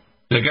here,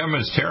 the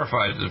government's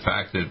terrified of the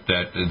fact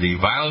that the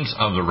violence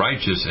of the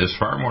righteous is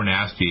far more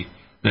nasty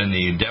than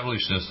the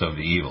devilishness of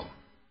the evil.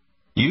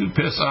 You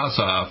piss us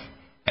off,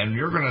 and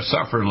you're going to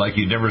suffer like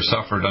you never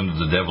suffered under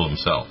the devil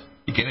himself.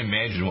 You can't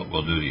imagine what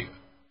we'll do to you.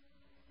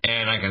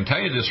 And I can tell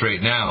you this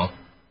right now,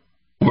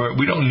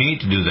 we don't need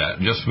to do that.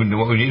 Just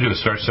what we need to do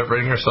is start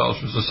separating ourselves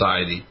from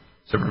society,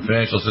 separate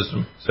financial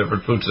system,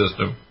 separate food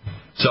system,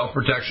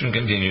 self-protection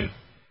continued.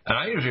 And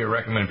I usually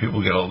recommend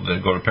people go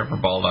to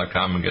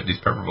pepperball.com and get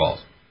these pepper balls.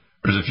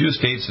 There's a few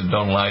states that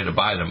don't allow you to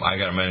buy them. I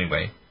got them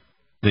anyway.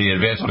 The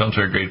advanced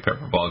military-grade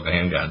pepper ball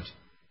handguns.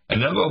 And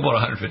they'll go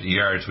about 150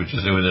 yards, which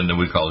is within what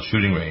we call a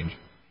shooting range.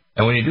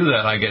 And when you do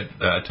that, I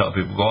tell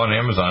people, go on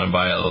Amazon and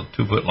buy a little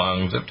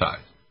 2-foot-long zip ties.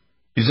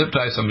 You zip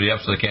tie somebody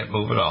up so they can't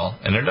move at all,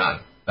 and they're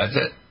done. That's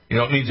it. You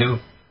don't need to,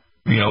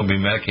 be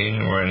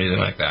medicating or anything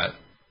like that.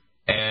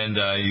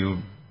 And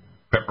you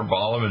pepper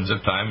ball them and zip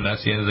tie them, and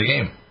that's the end of the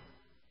game.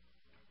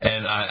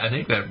 And I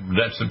think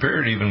that's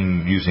superior to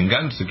even using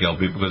guns to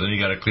kill people, because then you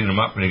got to clean them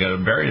up and you got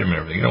to bury them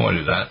and everything. You don't want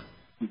to do that.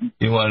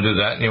 You want to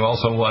do that, and you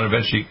also want to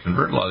eventually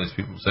convert a lot of these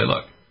people and say,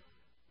 look,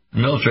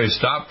 the military,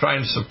 stop trying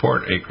to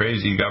support a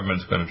crazy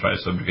government that's going to try to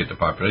subjugate the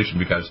population,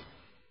 because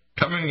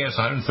coming against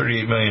 138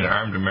 million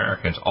armed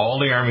Americans, all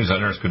the armies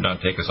on earth could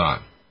not take us on.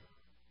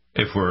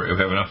 If we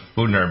have enough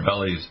food in our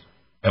bellies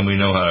and we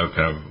know how to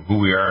who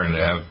we are and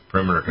have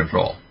perimeter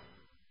control.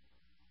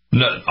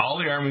 All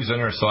the armies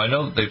on earth, so I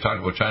know that they've talked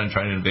about China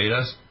trying to invade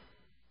us.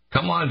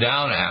 Come on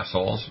down,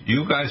 assholes.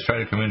 You guys try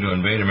to come in to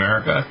invade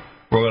America,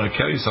 we're going to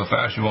kill you so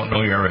fast you won't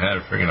know you ever had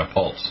a friggin' a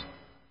pulse.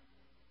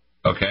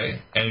 Okay?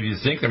 And if you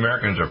think the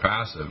Americans are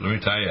passive, let me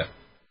tell you,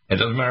 it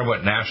doesn't matter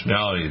what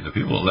nationality, the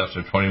people that left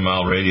their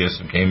 20-mile radius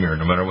and came here,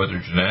 no matter what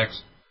their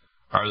genetics,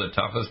 are the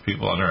toughest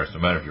people on earth, no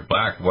matter if you're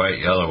black, white,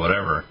 yellow,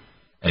 whatever.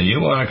 And you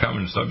want to come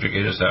and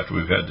subjugate us after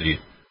we've had the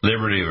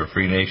liberty of a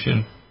free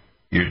nation,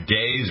 your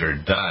days are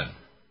done.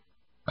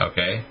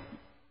 Okay?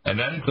 And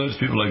that includes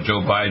people like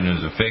Joe Biden,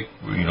 who's a fake,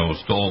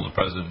 stole the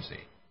presidency,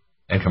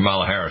 and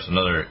Kamala Harris,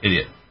 another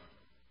idiot.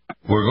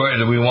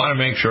 We want to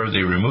make sure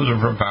they remove them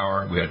from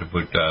power. We have to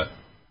put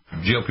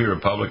GOP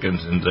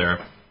Republicans in there,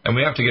 and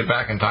we have to get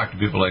back and talk to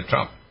people like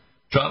Trump.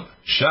 Trump,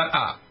 shut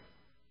up.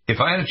 If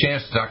I had a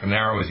chance to talk an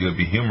hour with you, it'd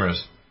be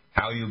humorous.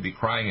 how you'd be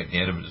crying at the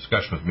end of a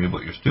discussion with me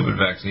about your stupid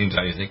vaccines,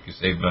 how you think you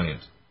save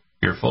millions.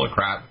 You're full of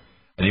crap.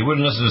 And you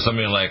wouldn't listen to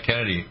somebody like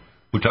Kennedy,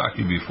 who talked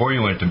to you before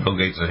you went to Bill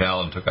Gates'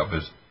 hell and took up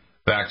his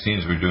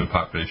vaccines were doing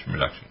population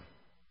reduction.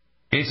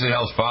 Gates'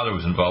 hell's father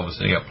was involved with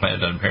setting up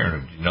Planned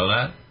Parenthood. Did you know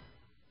that?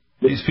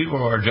 These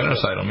people are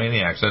genocidal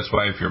maniacs. That's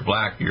why if you're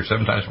black, you're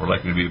 7 times more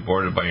likely to be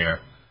aborted by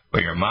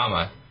your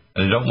mama,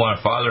 and they don't want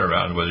a father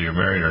around whether you're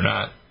married or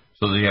not.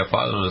 So they have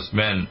fatherless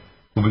men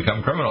who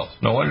become criminals.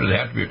 No wonder they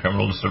have to be a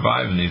criminal to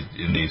survive in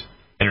these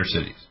inner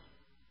cities.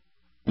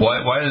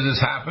 Why does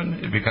this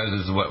happen? Because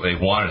this is what they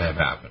wanted to have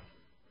happen.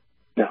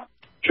 Yeah,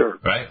 sure.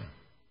 Right?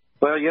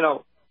 Well, you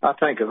know, I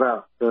think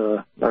about,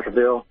 Dr.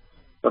 Bill,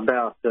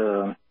 about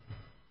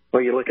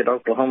where you look at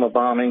Oklahoma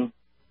bombing,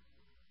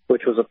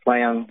 which was a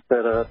plan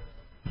set up.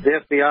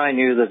 The FBI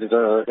knew that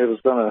it was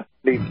going to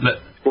be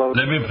exploded.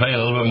 Let me play a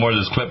little bit more of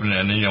this clip, and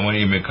then I want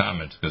you to make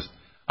comments, because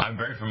I'm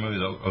very familiar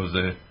with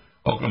the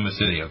Oklahoma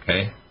City,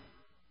 okay?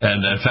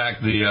 And, in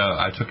fact,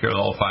 I took care of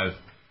the whole 5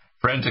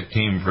 forensic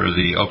team for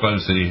the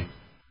Oklahoma City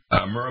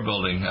Murrah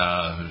building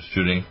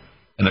shooting.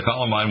 And the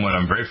Columbine one,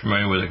 I'm very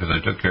familiar with it because I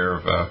took care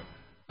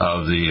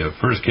of the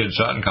first kid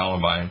shot in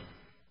Columbine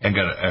and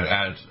got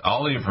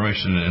all the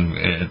information.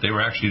 And they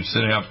were actually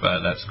setting up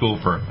that school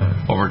for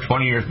over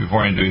 20 years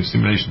beforehand, doing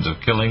simulations of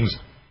killings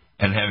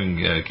and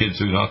having kids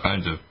doing all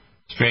kinds of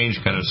strange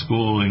kind of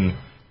schooling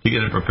to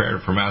get it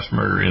prepared for mass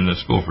murder in the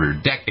school for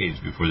decades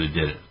before they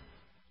did it.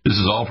 This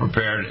is all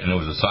prepared, and it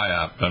was a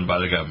PSYOP done by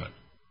the government,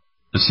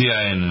 the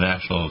CIA and the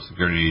national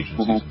security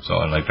agencies and so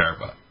on, like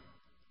DARPA.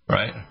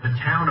 Right? The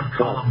town of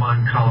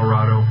Columbine,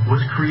 Colorado, was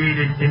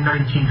created in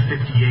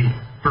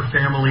 1958 for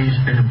families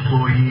and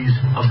employees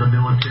of the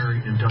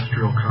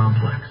military-industrial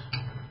complex.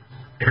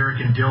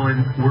 Eric and Dylan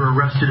were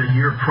arrested a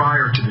year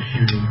prior to the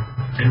shooting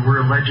and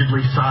were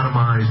allegedly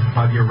sodomized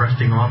by the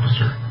arresting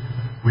officer,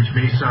 which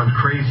may sound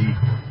crazy,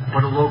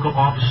 but a local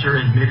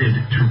officer admitted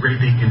to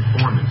raping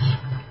informants,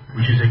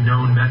 which is a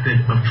known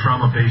method of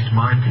trauma-based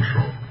mind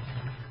control.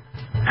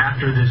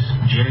 After this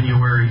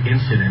January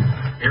incident,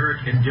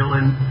 Eric and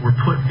Dylan were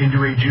put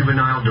into a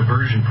juvenile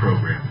diversion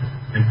program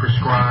and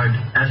prescribed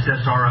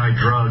SSRI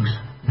drugs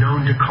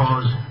known to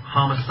cause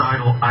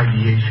homicidal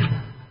ideation.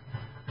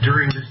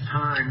 During this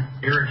time,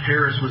 Eric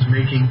Harris was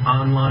making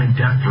online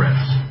death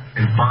threats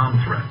and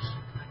bomb threats.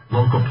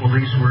 Local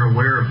police were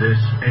aware of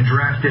this and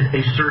drafted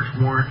a search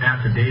warrant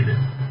affidavit,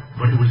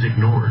 but it was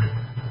ignored.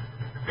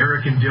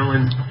 Eric and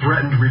Dylan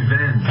threatened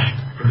revenge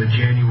for the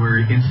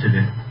January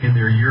incident in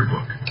their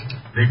yearbook.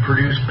 They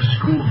produced a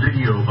school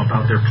video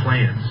about their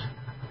plans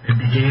and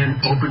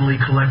began openly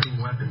collecting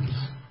weapons.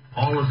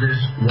 All of this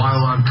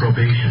while on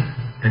probation,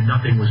 and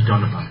nothing was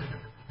done about it.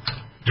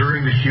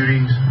 During the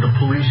shootings, the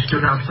police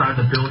stood outside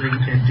the building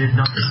and did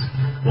nothing,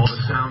 while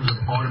the sounds of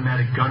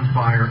automatic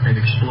gunfire and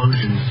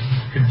explosions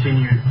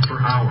continued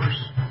for hours.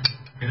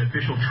 In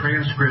official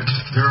transcripts,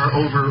 there are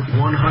over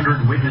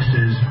 100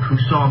 witnesses who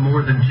saw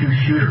more than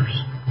 2 shooters,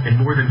 and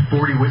more than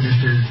 40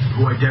 witnesses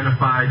who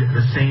identified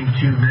the same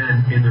 2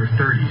 men in their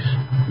 30s,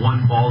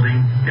 one balding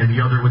and the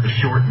other with a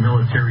short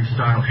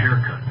military-style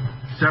haircut.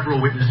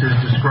 Several witnesses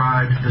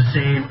described the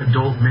same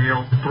adult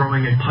male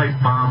throwing a pipe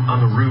bomb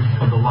on the roof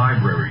of the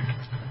library,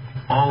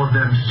 all of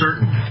them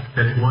certain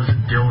that it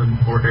wasn't Dylan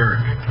or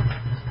Eric.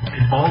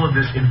 And all of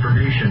this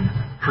information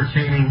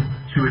pertaining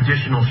to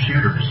additional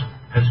shooters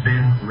has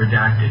been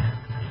redacted.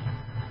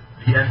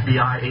 The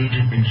FBI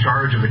agent in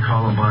charge of the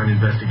Columbine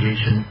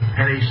investigation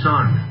had a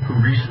son who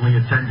recently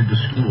attended the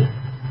school,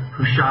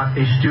 who shot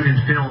a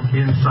student film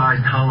inside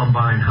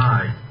Columbine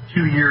High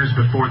 2 years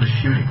before the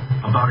shooting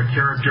about a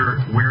character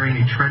wearing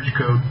a trench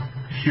coat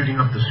shooting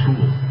up the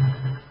school.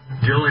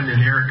 Dylan and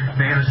Eric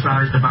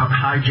fantasized about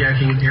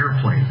hijacking an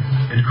airplane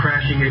and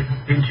crashing it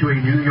into a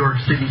New York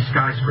City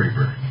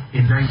skyscraper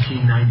in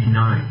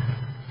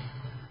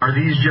 1999. Are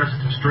these just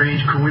strange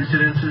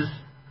coincidences,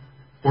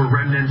 or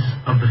remnants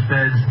of the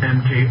Fed's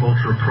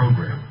MKUltra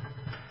program?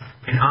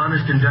 An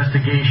honest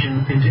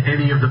investigation into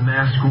any of the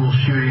mass school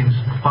shootings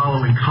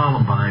following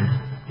Columbine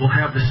will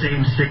have the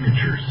same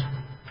signatures,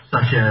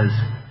 such as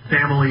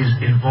families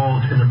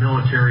involved in the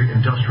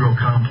military-industrial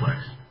complex,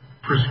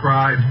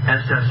 prescribed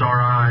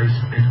SSRIs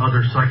and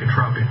other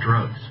psychotropic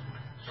drugs,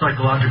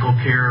 psychological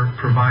care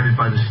provided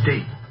by the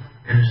state,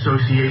 and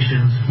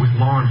associations with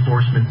law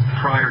enforcement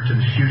prior to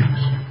the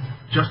shootings,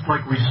 just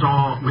like we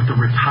saw with the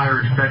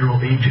retired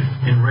federal agent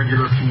in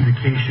regular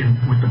communication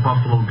with the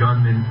Buffalo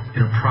gunman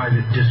in a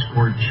private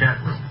Discord chat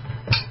room.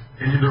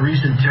 And in the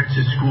recent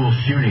Texas school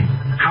shooting,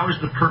 how is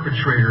the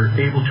perpetrator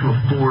able to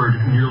afford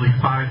nearly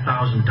 $5,000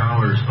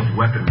 of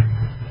weaponry?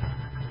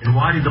 And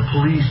why did the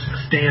police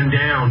stand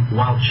down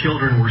while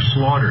children were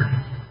slaughtered?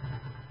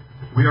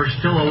 We are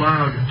still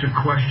allowed to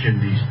question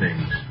these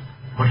things,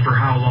 but for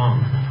how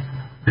long?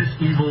 This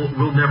evil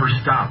will never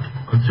stop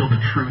until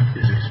the truth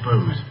is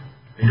exposed.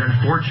 And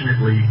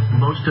unfortunately,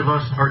 most of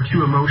us are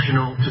too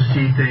emotional to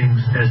see things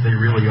as they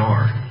really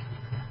are.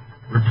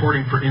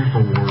 Reporting for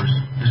InfoWars,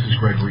 this is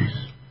Greg Reese.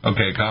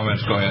 Okay,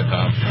 comments. Go ahead,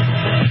 Tom.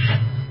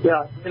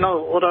 Yeah, you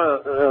know, what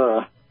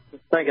I was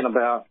thinking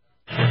about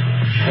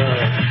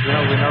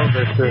we know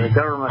that the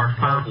government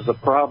causes a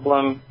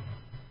problem.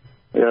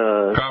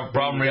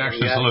 Problem,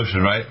 reaction,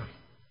 solution, right?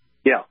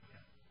 Yeah.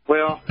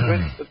 Well,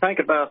 think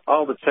about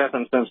all that's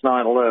happened since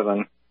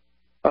 9/11.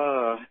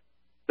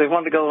 They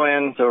wanted to go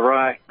into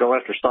Iraq, go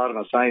after Saddam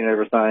Hussein and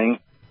everything,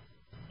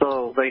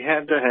 so they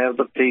had to have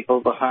the people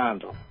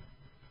behind them.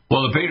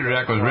 Well, the Patriot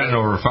Act was written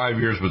over 5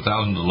 years with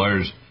thousands of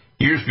lawyers,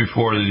 years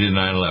before they did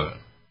 9/11.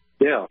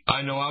 Yeah.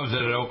 I know I was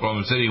at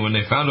Oklahoma City when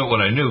they found out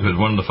what I knew, because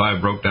one of the 5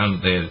 broke down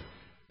that they had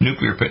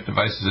nuclear pit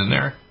devices in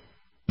there.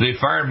 They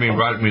fired me and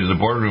brought me to the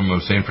boardroom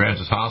of St.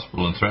 Francis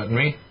Hospital and threatened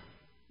me.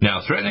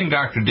 Now, threatening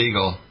Dr.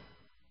 DEAGLE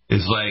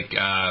is like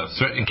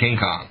threatening King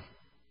Kong.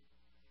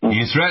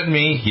 You threaten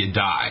me, you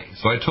die.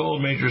 So I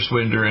told Major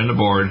Swinder and the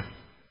board,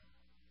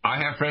 I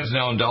have friends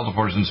now in Delta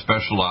Force and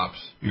Special Ops.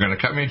 You're going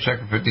to cut me a check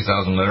for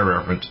 $50,000 letter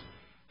reference,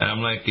 and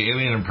I'm like the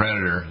Alien and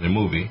Predator, the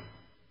movie.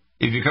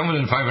 If you come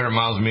within 500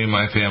 miles of me and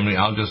my family,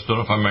 I'll just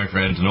notify my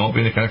friends, and there won't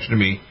be any connection to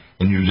me,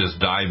 and you'll just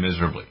die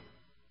miserably.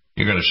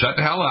 You're going to shut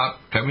the hell up,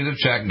 cut me the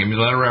check, and give me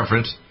the letter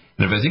reference,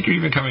 and if I think you're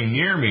even coming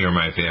near me or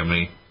my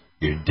family,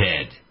 you're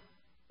dead.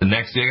 The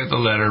next day I get the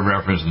letter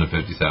reference and the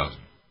 $50,000.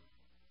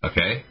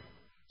 Okay?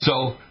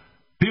 So,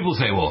 people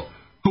say, well,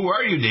 who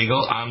are you,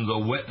 DEAGLE? I'm the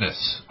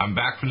witness. I'm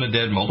back from the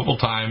dead multiple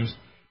times,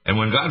 and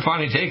when God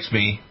finally takes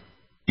me,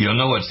 you'll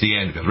know it's the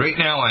end. Because right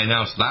now, I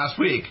announced last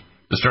week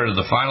the start of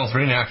the final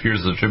 3.5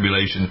 years of the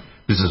tribulation.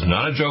 This is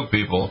not a joke,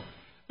 people.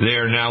 They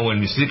are now, when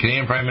you see the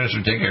Canadian Prime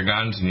Minister take their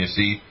guns, and you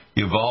see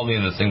UVALDE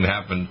and the thing that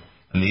happened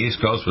on the East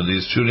Coast with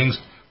these shootings,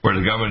 where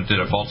the government did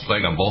a false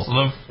flag on both of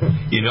them,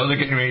 you know they're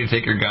getting ready to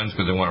take your guns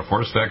because they want to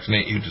force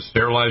vaccinate you, to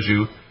sterilize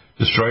you,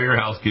 destroy your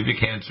health, give you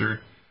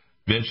cancer,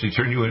 eventually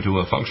turn you into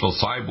a functional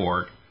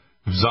cyborg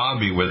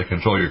zombie where they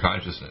control your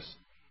consciousness.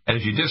 And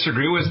if you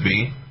disagree with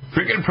me,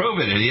 freaking prove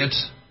it,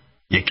 idiots.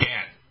 You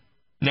can't.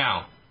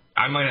 Now,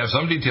 I might have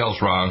some details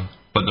wrong,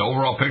 but the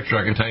overall picture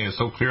I can tell you is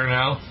so clear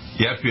now,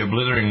 you have to be a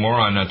blithering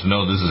moron not to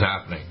know this is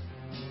happening.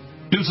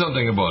 Do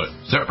something about it.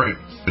 Separate,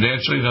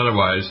 financially and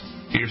otherwise.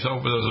 Get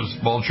yourself with those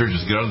small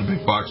churches. Get out of the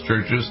big box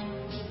churches.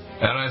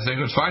 And I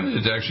think it's fine to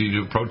actually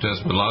do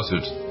protests with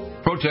lawsuits.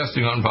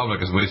 Protesting out in public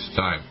is a waste of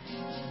time.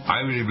 I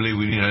really believe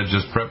we need to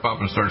just prep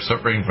up and start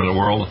separating from the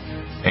world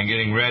and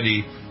getting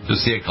ready to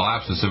see a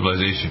collapse of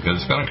civilization, because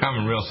it's going to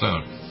come real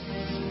soon.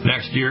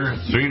 Next year,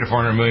 300 to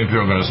 400 million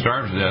people are going to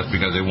starve to death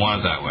because they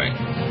want it that way.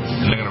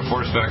 And they're going to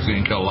force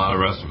vaccine and kill a lot of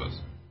the rest of us.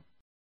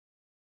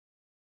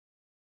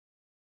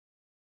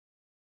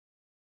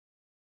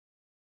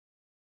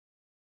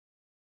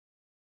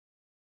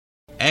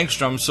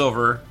 Angstrom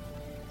silver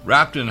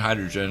wrapped in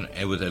hydrogen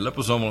and with a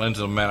liposomal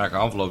enzymatic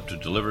envelope to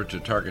deliver to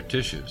target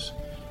tissues.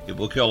 It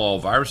will kill all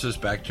viruses,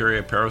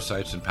 bacteria,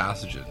 parasites, and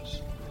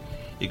pathogens.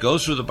 It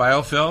goes through the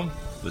biofilm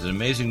with an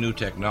amazing new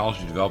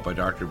technology developed by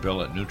Dr.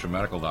 Bill at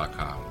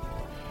NUTRIMEDICAL.com.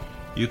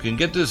 You can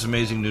get this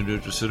amazing new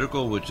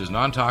nutraceutical, which is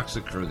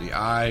non-toxic for the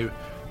eye,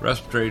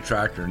 respiratory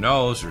tract, or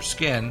nose, or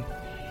skin,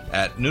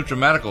 at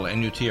NUTRIMEDICAL,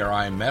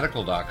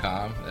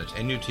 NUTRIMEDICAL.com. That's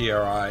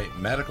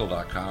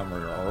NUTRIMEDICAL.com,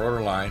 or our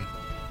order line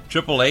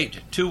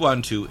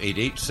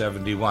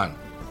 888-212-8871.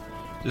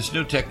 This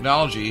new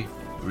technology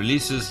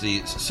releases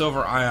the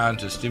silver ion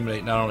to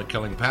stimulate not only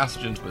killing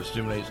pathogens, but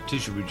stimulates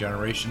tissue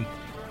regeneration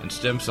and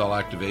stem cell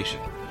activation.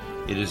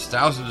 It is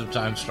thousands of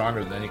times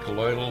stronger than any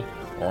colloidal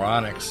or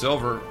onyx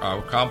silver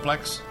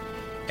complex,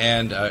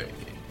 and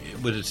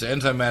with its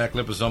enzymatic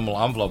liposomal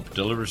envelope,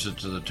 delivers it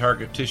to the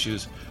target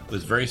tissues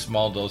with very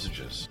small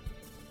dosages.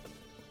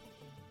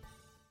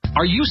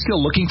 Are you still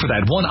looking for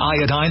that one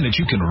iodine that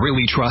you can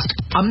really trust?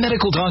 A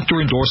medical doctor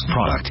endorsed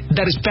product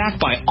that is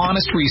backed by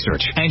honest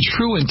research and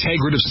true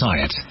integrative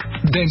science?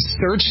 Then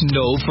search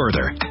no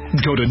further.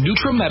 Go to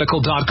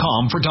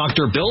NutriMedical.com for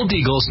Dr. Bill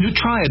Deagle's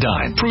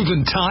Nutriodine,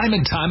 proven time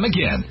and time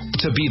again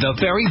to be the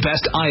very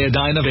best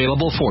iodine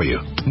available for you.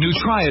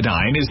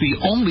 Nutriodine is the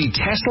only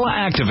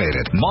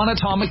Tesla-activated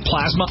monatomic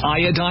plasma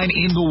iodine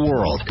in the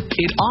world.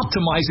 It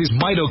optimizes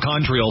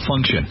mitochondrial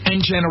function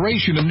and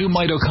generation of new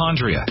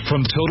mitochondria,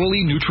 from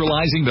totally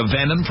neutralizing the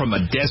venom from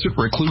a desert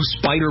recluse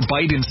spider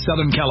bite in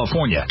Southern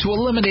California to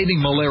eliminating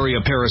malaria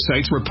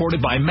parasites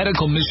reported by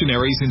medical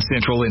missionaries in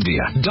Central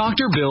India.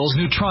 Dr. Bill's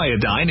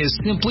Nutriodine is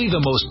simply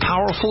the most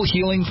powerful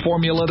healing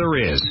formula there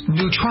is.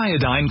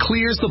 Nutriodine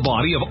clears the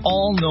body of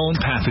all known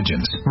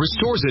pathogens,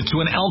 restores it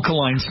to an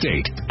alkaline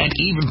state, and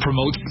even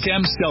promotes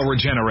stem cell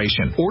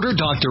regeneration. Order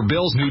Dr.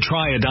 Bill's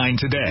Nutriodine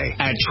today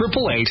at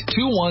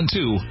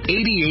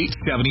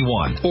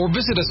 888-212-8871 or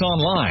visit us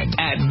online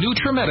at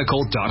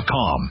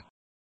NutriMedical.com.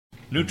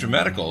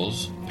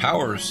 NutriMedical's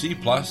Power C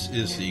Plus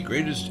is the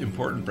greatest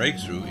important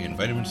breakthrough in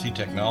vitamin C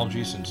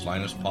technology since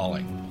Linus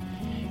Pauling.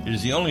 It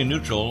is the only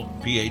neutral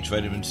pH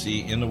vitamin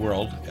C in the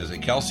world as a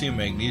calcium,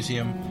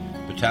 magnesium,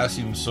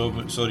 potassium,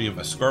 sodium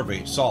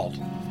ascorbate salt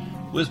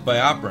with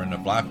bioperin, a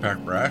black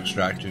pepper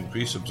extract, to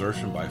increase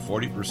absorption by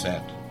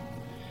 40%.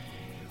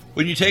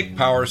 When you take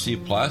Power C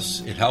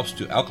Plus, it helps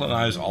to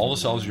alkalinize all the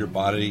cells of your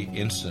body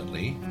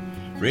instantly,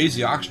 raise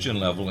the oxygen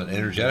level and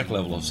energetic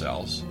level of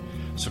cells,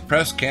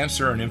 suppress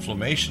cancer and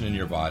inflammation in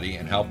your body,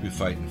 and help you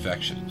fight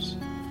infections.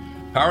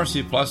 Power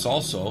C Plus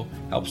also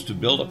helps to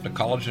build up the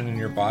collagen in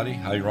your body,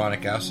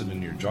 hyaluronic acid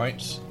in your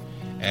joints,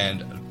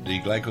 and the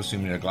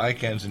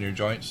glycosaminoglycans in your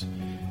joints,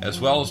 as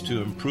well as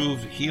to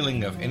improve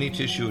healing of any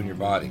tissue in your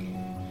body.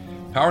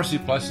 Power C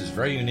Plus is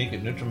very unique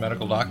at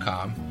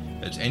NutriMedical.com.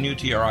 It's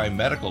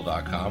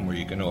NUTRIMEDICAL.com where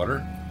you can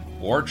order,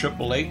 or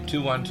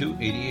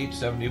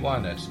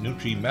 888-212-8871. That's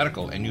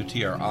NutriMedical,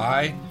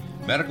 NUTRI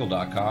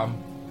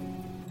medical.com.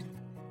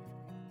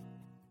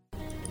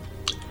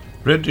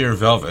 Red Deer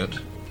Velvet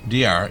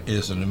DR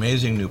is an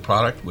amazing new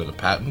product with a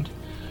patent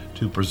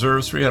to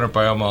preserve 300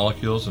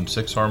 biomolecules and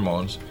 6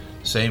 hormones,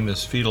 same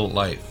as fetal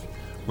life,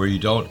 where you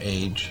don't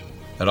age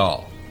at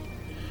all.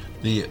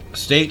 The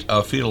state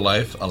of fetal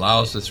life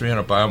allows the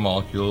 300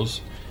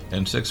 biomolecules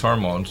and 6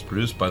 hormones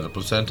produced by the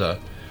placenta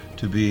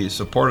to be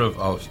supportive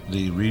of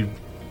the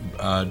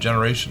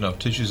regeneration of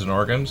tissues and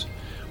organs,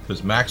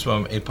 with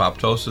maximum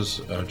apoptosis,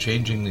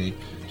 changing the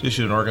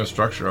tissue and organ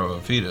structure of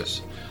a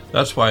fetus.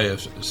 That's why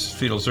if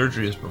fetal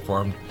surgery is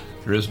performed,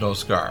 there is no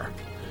scar.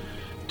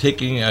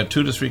 Taking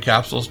 2 to 3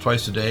 capsules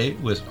twice a day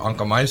with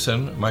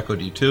oncomycin,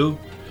 MicroD2,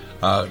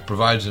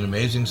 provides an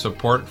amazing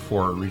support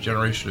for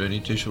regeneration of any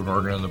tissue and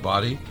organ in the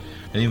body,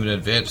 and even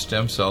advanced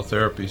stem cell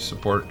therapy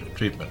support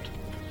treatment.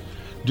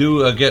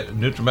 Do get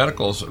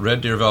NutriMedical's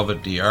Red Deer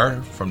Velvet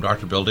DR from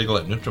Dr. Bill DEAGLE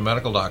at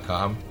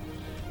NutriMedical.com,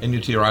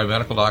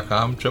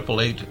 NUTRIMedical.com,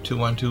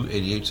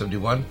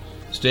 888-212-8871.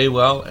 Stay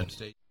well and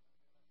stay...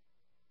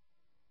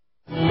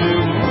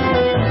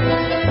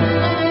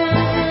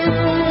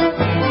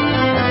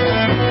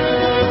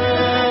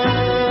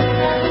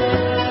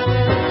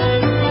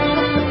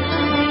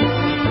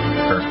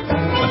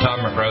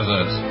 Atomic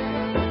resonance.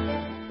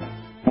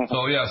 So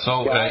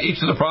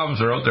each of the problems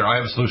that are out there, I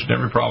have a solution to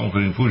every problem,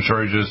 including food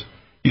shortages,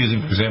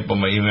 using, for example,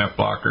 my EMF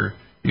blocker.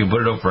 You can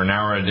put it out for an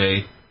hour a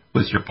day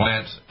with your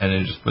plants, and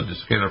then just put the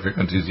scalar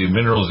frequencies, the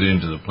minerals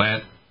into the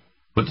plant.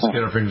 Put the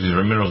scalar frequencies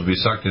or minerals be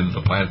sucked into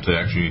the plant to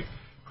actually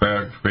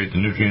create the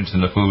nutrients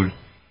in the food.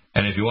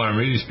 And if you want to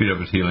really speed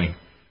up its healing,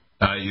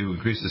 you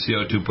increase the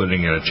CO2,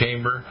 putting in a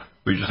chamber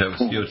where you just have a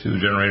CO2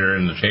 generator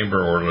in the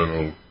chamber, or a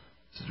little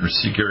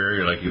secure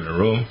area like you in a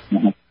room.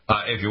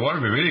 If you want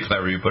to be really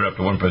clever, you put it up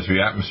to 1.3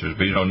 atmospheres,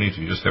 but you don't need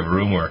to. You just have a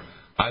room where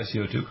high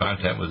CO2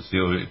 content with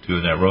CO2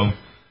 in that room,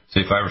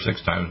 say 5 or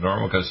 6 times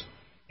normal, because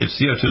it's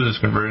CO2 that's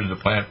converted into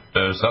plant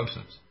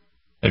substance.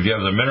 If you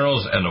have the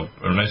minerals and a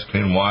nice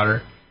clean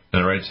water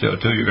and the right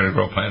CO2, you're going to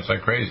grow plants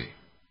like crazy.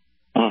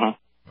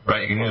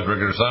 Right? You can use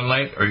regular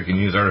sunlight, or you can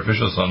use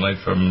artificial sunlight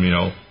from,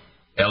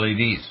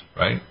 LEDs,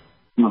 right?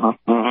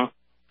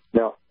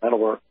 Yeah, that'll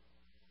work.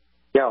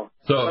 Yeah.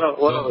 What I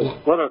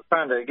was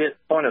trying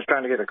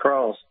to get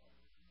across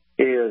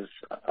is,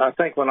 I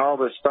think when all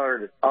this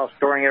started,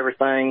 storing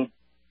everything,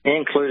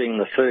 including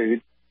the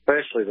food,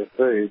 especially the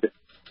food,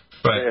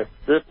 right.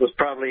 This was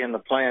probably in the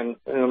plan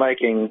in the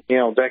making,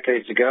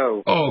 decades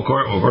ago. Oh, of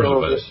course it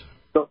was.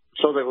 So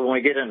that when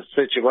we get in a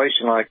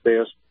situation like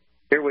this,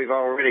 here we've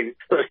already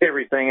put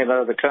everything in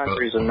other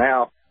countries, and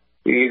now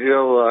you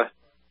go,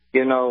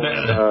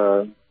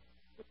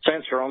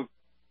 censor them.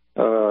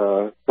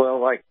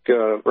 Like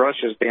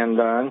Russia's been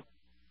done.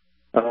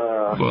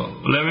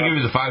 Well, let me give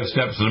you the 5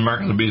 steps of the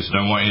mark of the beast, and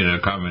I want you to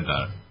comment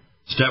on it.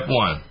 Step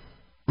 1,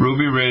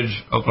 Ruby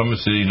Ridge, Oklahoma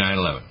City,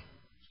 9/11.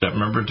 Step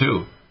number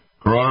 2,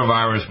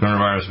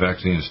 coronavirus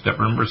vaccines. Step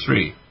number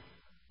 3,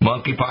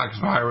 monkeypox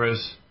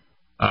virus,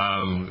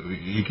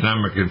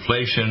 economic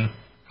inflation,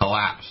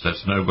 collapse.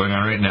 That's not going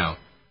on right now.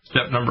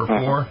 Step number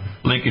 4,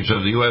 linkage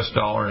of the U.S.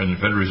 dollar and the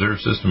Federal Reserve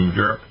System of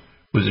Europe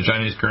with the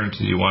Chinese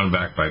currency you want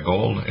backed by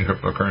gold and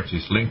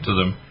cryptocurrencies linked to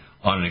them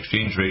on an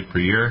exchange rate per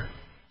year.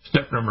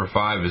 Step number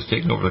 5 is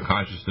taking over the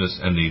consciousness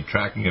and the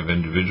tracking of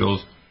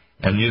individuals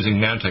and using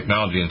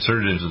nanotechnology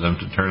inserted into them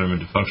to turn them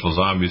into functional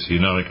zombies, so you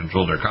not only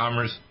control their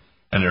commerce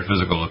and their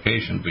physical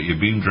location, but you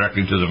beam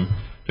directly to them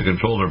to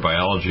control their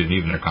biology and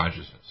even their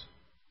consciousness.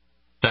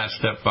 That's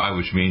step 5,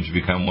 which means you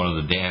become one of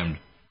the damned,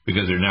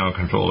 because they're now in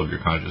control of your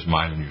conscious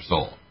mind and your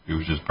soul,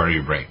 which is part of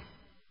your brain.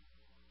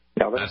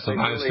 Yeah, that's the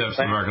 5 steps of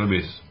the mark of the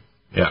beast.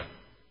 Yeah.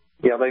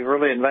 Yeah, they've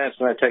really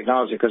advanced in that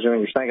technology, because when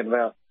you're thinking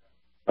about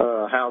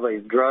how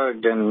they've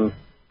drugged and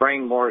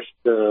brainwashed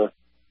the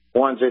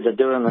ones that are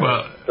doing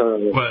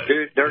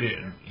dirty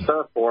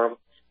stuff for them,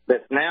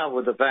 that now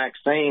with the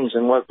vaccines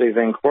and what they've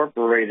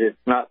incorporated,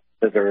 not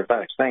that they're a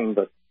vaccine,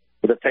 but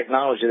with the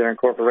technology they're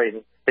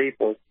incorporating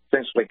people,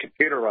 essentially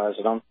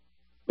computerizing them,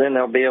 then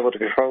they'll be able to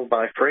control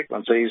by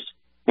frequencies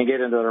and get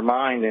into their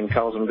mind and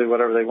cause them to do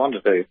whatever they want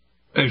to do.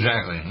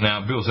 Exactly.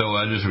 Now, people say, well,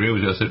 I disagree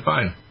with you. I said,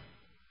 fine.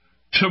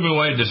 Show me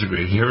why I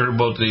disagree. You heard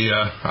about the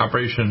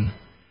Operation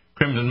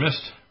Crimson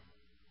Mist?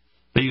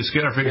 They use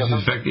scalar frequencies to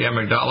affect the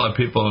amygdala of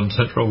people in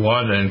central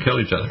Rwanda and kill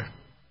each other.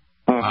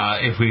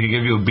 If we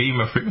give you a beam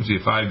of frequency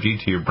of 5G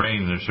to your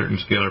brain, there's certain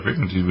scalar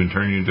frequencies we can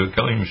turn you into a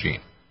killing machine.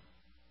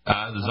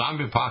 The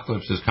zombie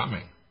apocalypse is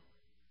coming.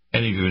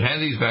 And if you've had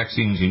these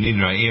vaccines, you need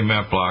an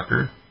EMF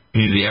blocker,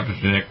 you need the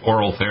epigenetic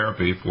oral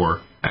therapy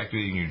for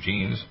activating your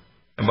genes,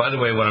 And by the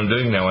way, what I'm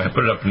doing now, I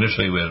put it up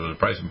initially with the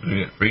price. I'm putting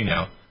it free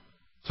now.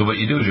 So what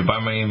you do is you buy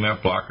my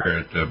EMF blocker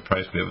at the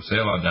price we have a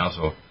sale on now.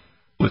 So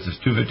with this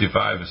 $255,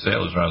 the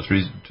sale is around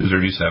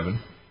 $237.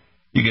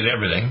 You get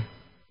everything.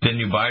 Then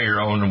you buy your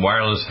own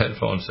wireless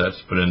headphone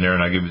sets, put in there,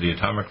 and I'll give you the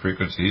atomic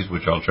frequencies,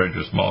 which I'll charge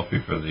you a small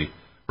fee for the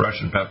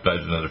Russian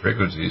peptides and other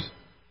frequencies.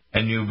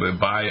 And you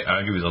buy,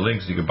 I'll give you the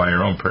links. You can buy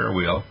your own prayer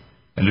wheel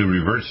and do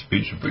reverse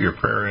speech and put your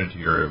prayer into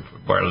your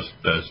wireless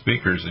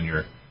speakers in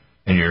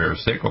your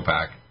sacral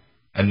pack.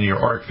 And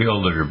your auric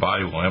field of your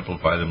body will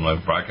amplify them,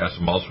 like broadcast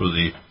them all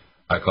through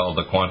I call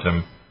the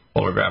quantum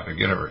holographic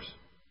universe.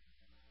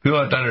 People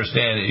have to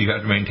understand that you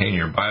have to maintain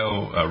your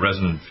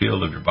bio-resonant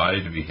field of your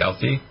body to be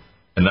healthy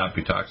and not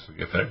be toxic,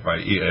 affected by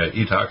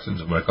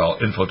e-toxins and what I call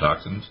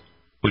infotoxins,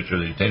 which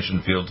are the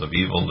attention fields of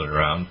evil that are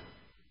around.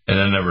 And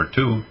then number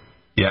 2,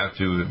 you have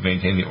to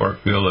maintain the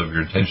auric field of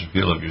your attention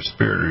field of your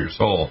spirit or your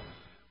soul,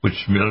 which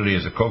literally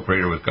is a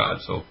co-creator with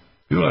God. So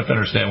people have to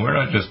understand we're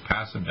not just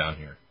passive down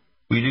here.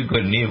 We do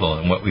good and evil,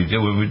 and what we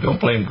do, we don't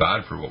blame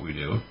God for what we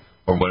do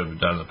or what we've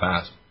done in the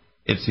past.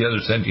 It's the other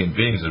sentient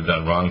beings that have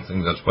done wrong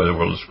things. That's why the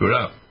world is screwed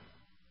up.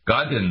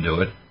 God didn't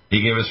do it.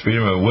 He gave us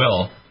freedom of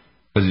will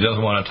because he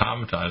doesn't want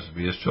automatons to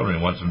be his children.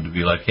 He wants them to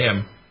be like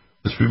him.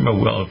 There's freedom of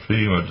will and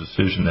freedom of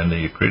decision and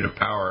the creative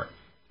power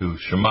to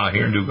Shema,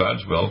 hear and do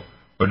God's will,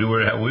 or do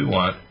whatever we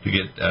want to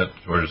get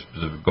toward a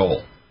specific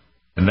goal.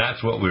 And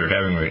that's what we're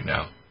having right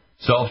now.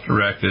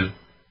 Self-directed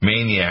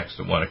maniacs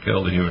that want to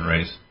kill the human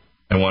race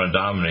and want to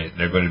dominate.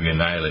 They're going to be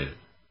annihilated.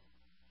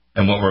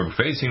 And what we're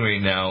facing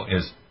right now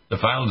is the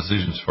final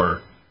decisions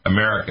for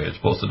America. It's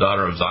both the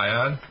daughter of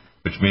Zion,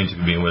 which means it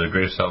can be with the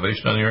greatest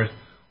salvation on the earth,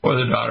 or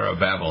the daughter of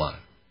Babylon.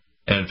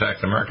 And in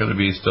fact, America the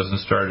Beast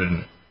doesn't start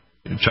in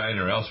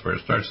China or elsewhere.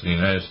 It starts in the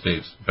United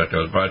States. In fact,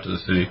 I was brought to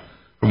the city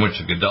from which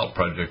the Gadelt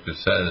Project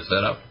is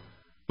set up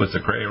with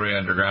the Cray Ray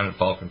Underground in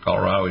Falcon,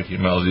 Colorado, 18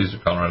 miles east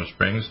of Colorado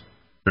Springs.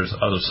 There's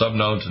other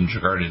subnodes in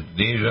Jakarta,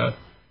 Indonesia,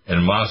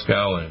 and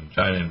Moscow, and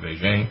China, and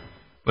Beijing,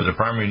 but the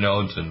primary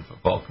nodes in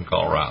Falcon,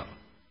 Colorado.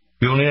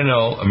 People need to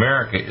know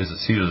America is the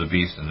seat of the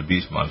beast and the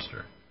beast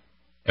monster.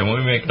 And when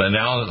we make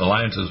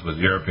alliances with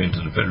the Europeans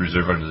and the Federal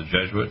Reserve under the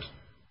Jesuits,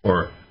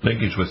 or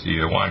linkage with the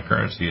yuan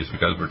currency, is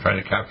because we're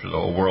trying to capture the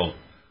whole world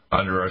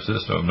under our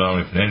system of not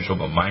only financial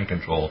but mind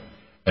control,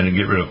 and to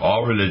get rid of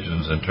all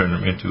religions and turn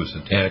them into a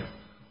satanic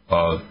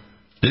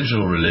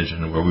digital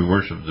religion where we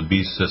worship the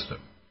beast system.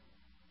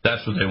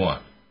 That's what they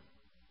want.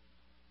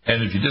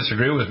 And if you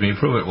disagree with me,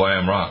 prove it why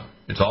I'm wrong.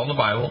 It's all in the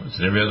Bible. It's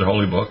in every other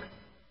holy book.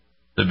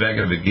 The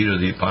Bhagavad Gita,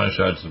 the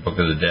Upanishads, the Book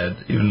of the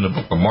Dead, even the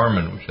Book of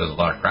Mormon, which has a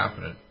lot of crap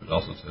in it, it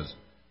also says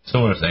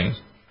similar things.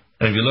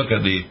 And if you look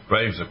at the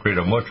writings of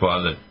Credo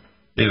Mutwa that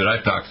David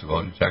Icke talks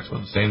about, he talks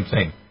about the same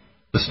thing.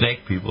 The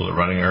snake people are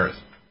running Earth.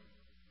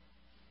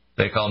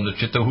 They call them the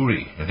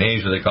Chittahuri. In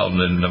Asia, they call them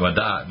the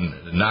Namadat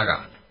and the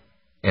Naga.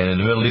 And in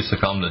the Middle East, they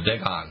call them the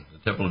Dagon, the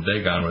Temple of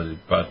Dagon, where they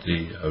brought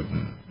the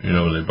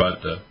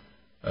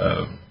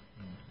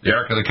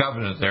Ark of the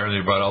Covenant there, and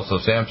they brought also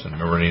Samson.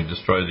 Remember when he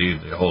destroyed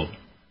the whole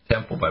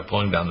temple by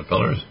pulling down the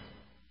pillars?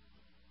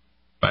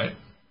 Right?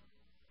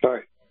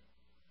 Sorry.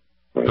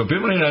 So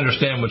people need to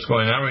understand what's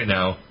going on right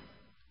now.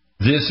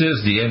 This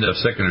is the end of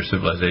secular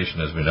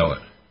civilization as we know it.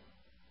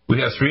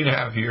 We have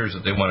 3.5 years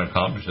that they want to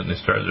accomplish it, and they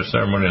started their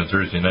ceremony on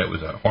Thursday night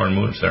with a horn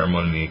moon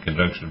ceremony in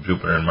conjunction of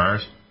Jupiter and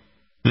Mars.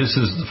 This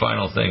is the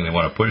final thing they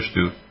want to push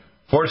to.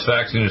 Force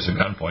vaccine is a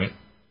gunpoint.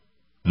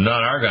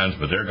 Not our guns,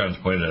 but their guns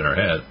pointed at our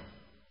head.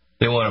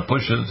 They want to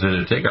push it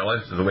to take our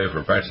licenses away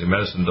for practicing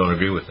medicine, don't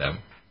agree with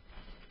them.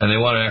 And they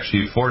want to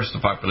actually force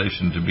the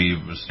population to be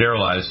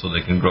sterilized so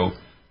they can grow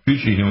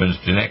future humans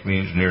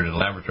genetically engineered in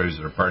laboratories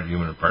that are part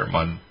human and part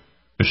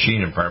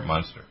machine and part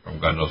monster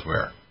from God knows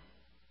where.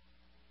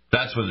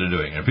 That's what they're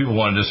doing. And if people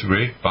want to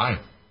disagree, fine.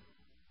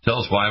 Tell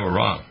us why we're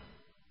wrong.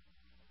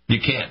 You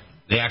can't.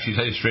 They actually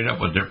tell you straight up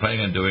what they're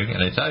planning on doing,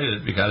 and they tell you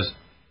that because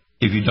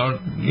if you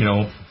don't,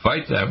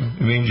 fight them,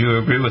 it means you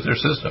agree with their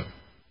system.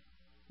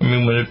 I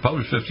mean, when it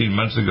published 15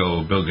 months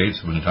ago, Bill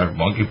Gates, when he talked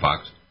about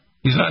monkeypox,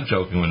 he's not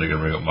joking when they're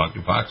going to bring up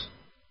monkeypox.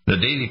 The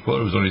date he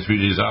quoted was only 3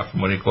 days off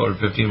from when he quoted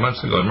 15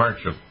 months ago in March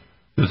of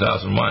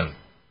 2001.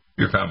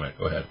 Your comment,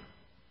 go ahead.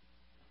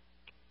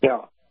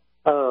 Yeah,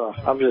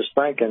 I'm just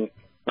thinking,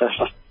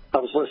 I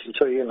was listening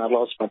to you and I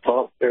lost my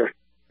thought there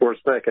for a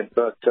second,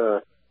 but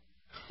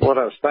what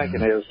I was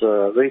thinking is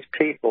these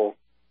people,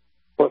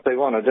 what they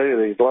want to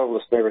do, these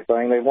globalists and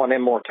everything, they want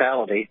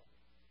immortality.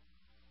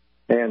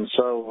 And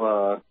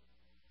so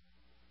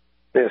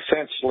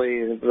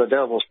essentially the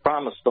devil's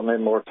promised them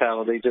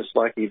immortality just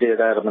like he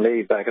did Adam and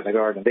Eve back in the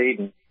Garden of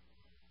Eden.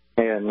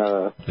 And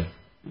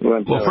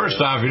well,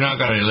 first off, you're not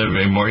going to live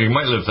anymore. You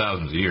might live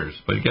thousands of years,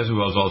 but guess who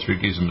owns all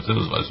 3 keys of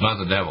Methuselah? It's not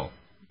the devil.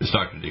 It's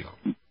Dr.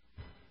 DEAGLE.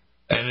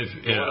 And if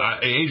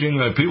aging,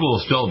 people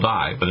will still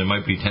die, but they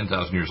might be 10,000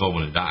 years old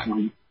when they die.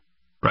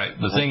 Right?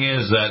 The thing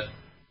is that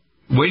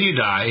when you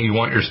die, you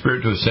want your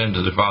spirit to ascend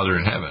to the Father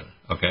in heaven.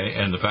 Okay?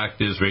 And the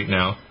fact is right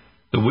now,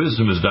 the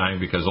wisdom is dying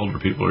because older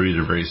people are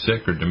either very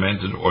sick or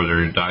demented or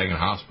they're dying in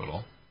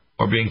hospital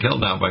or being killed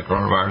now by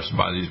coronavirus and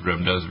by these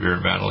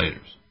remdesivir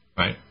ventilators,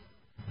 right?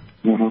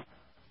 Mm-hmm.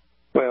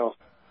 Well,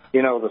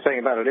 you know, the thing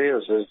about it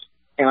is,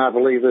 and I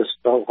believe this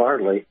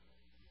wholeheartedly,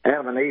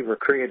 Adam and Eve were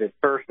created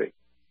perfect.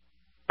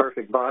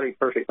 Perfect body,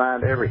 perfect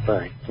mind,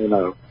 everything, you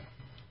know,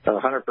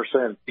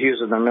 100%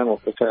 using their mental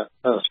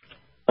potential.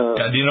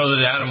 Do you know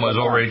that Adam was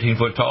over 18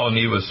 foot tall and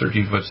Eve was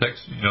 13 foot 6?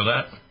 Did you know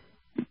that?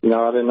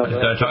 No, I didn't know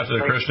that. I talked to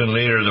the Christian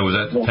leader that was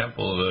at the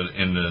temple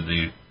in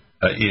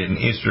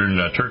eastern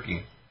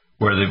Turkey,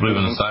 where they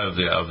believe on the side of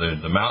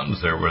the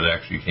mountains there, where they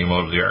actually came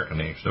out of the ark and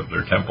they set up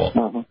their temple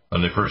when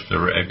they first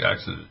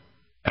exited.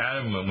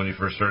 Adam, when he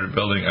first started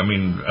building,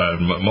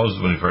 Moses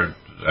when he first,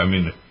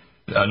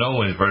 Noah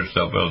when he first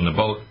started building the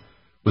boat,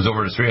 was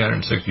over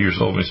 360 years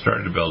old when he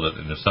started to build it,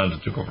 and his sons,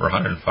 it took over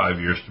 105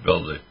 years to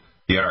build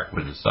the ark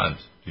with his sons.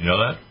 Do you know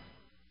that?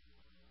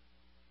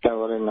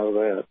 No, I didn't know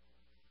that.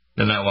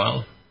 Isn't that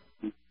wild?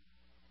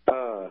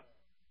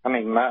 When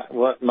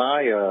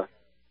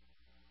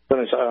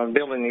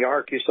building the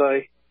ark, you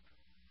say?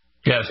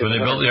 Yes, when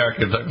they built the ark,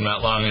 it took them that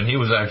long, and he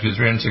was actually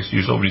 360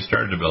 years old when he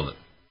started to build it.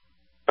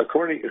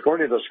 According to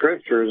the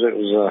scriptures, it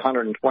was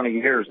 120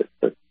 years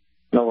that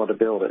Noah to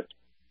build it.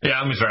 Yeah,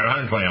 I'm sorry,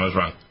 120. I was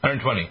wrong.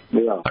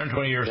 120. Yeah.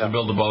 120 years to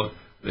build the boat.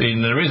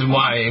 And the reason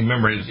why,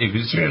 remember, if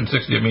he's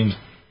 360, it means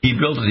he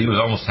built it. He was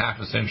almost half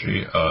a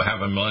century,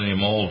 half a millennium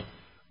old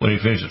when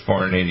he finished at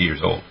 480 years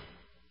old.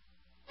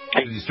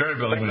 He started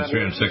building when he was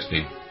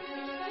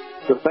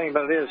 360. The thing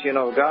about it is, you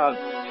know,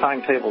 God's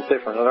timetable is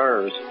different than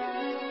ours.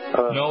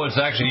 No, it's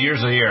actually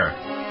years a year.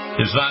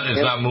 It's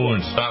not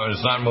moons.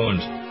 It's not moons.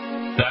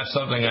 That's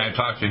something I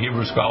talked to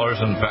Hebrew scholars.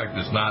 In fact,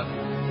 it's not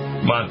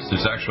months,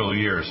 it's actual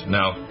years.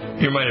 Now,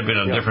 there might have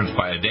been a difference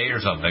by a day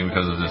or something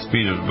because of the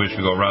speed at which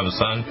we go around the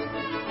sun,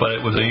 but it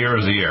was a year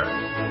as a year.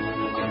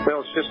 Well,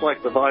 it's just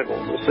like the Bible.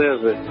 It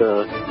says that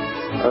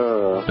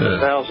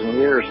 1,000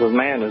 years with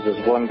man is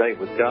as one day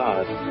with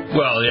God.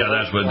 Well, yeah,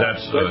 that's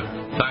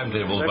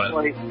timetable.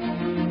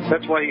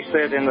 That's why he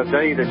said, in the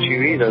day that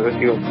you eat of it,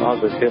 you'll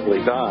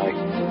positively die,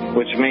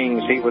 which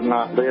means he would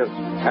not live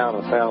out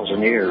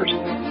 1,000 years.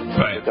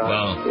 Right.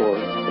 Well,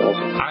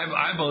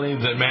 I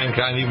believe that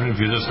mankind, even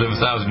if you just live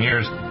 1,000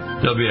 years,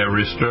 there'll be a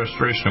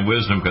restoration of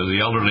wisdom, because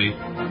the elderly,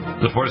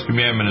 the fourth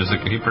commandment is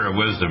the keeper of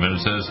wisdom, and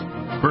it says,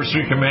 first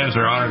three commands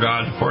are honor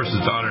God, the fourth is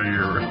to honor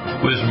your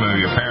wisdom of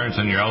your parents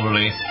and your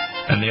elderly,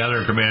 and the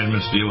other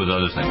commandments deal with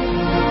other things.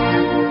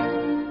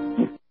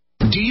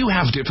 Do you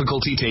have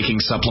difficulty taking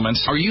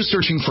supplements? Are you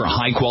searching for a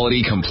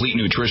high-quality, complete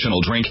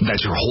nutritional drink that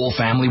your whole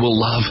family will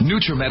love?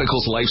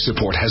 NutriMedical's Life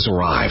Support has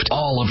arrived.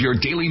 All of your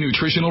daily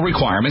nutritional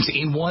requirements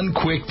in one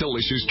quick,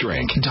 delicious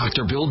drink.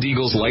 Dr. Bill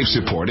Deagle's Life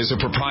Support is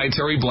a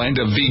proprietary blend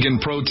of vegan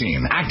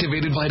protein,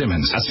 activated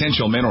vitamins,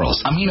 essential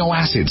minerals, amino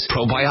acids,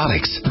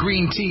 probiotics,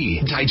 green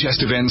tea,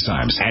 digestive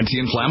enzymes,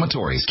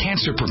 anti-inflammatories,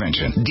 cancer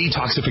prevention,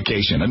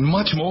 detoxification, and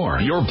much more.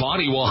 Your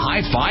body will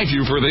high-five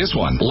you for this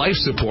one. Life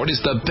Support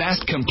is the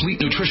best complete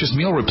nutritious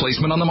meal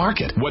replacement on the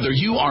market. Whether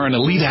you are an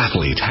elite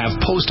athlete, have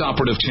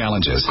post-operative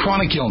challenges,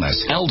 chronic illness,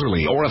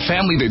 elderly, or a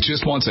family that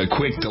just wants a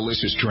quick,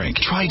 delicious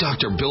drink, try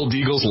Dr. Bill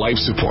Deagle's Life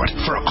Support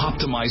for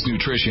optimized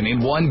nutrition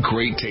in one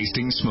great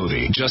tasting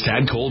smoothie. Just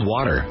add cold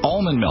water,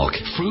 almond milk,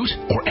 fruit,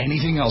 or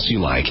anything else you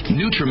like.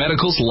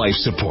 NutriMedical's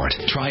Life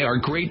Support. Try our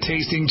great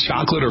tasting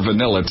chocolate or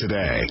vanilla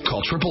today.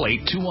 Call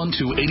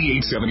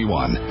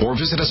 888-212-8871 or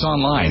visit us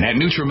online at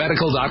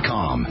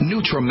NutriMedical.com.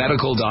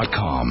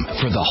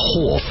 NutriMedical.com for the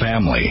whole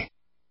family.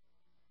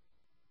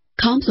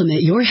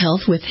 Complement your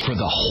health with for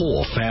the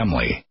whole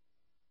family.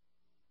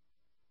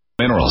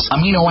 Minerals,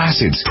 amino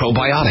acids,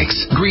 probiotics,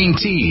 green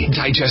tea,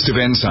 digestive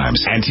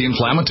enzymes,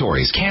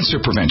 anti-inflammatories, cancer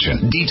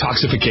prevention,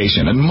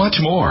 detoxification, and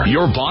much more.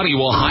 Your body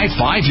will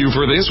high-five you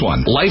for this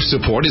one. Life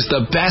Support is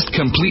the best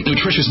complete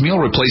nutritious meal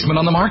replacement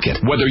on the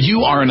market. Whether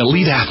you are an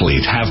elite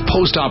athlete, have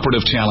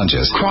post-operative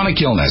challenges, chronic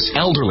illness,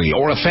 elderly,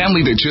 or a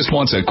family that just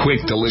wants a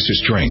quick,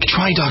 delicious drink,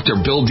 try Dr.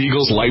 Bill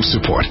Deagle's Life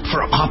Support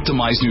for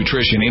optimized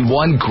nutrition in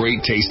one great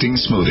tasting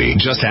smoothie.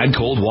 Just add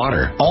cold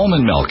water,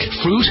 almond milk,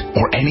 fruit,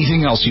 or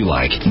anything else you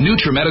like.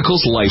 NutriMedical's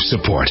Life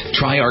Support.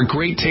 Try our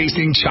great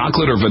tasting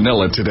chocolate or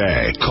vanilla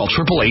today. Call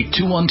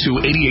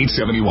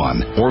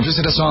 888-212-8871 or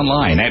visit us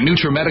online at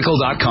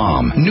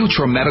NutriMedical.com.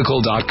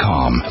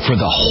 NutriMedical.com for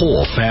the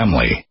whole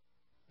family.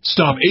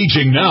 Stop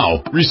aging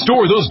now.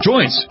 Restore those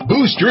joints.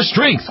 Boost your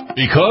strength.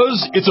 Because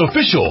it's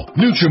official.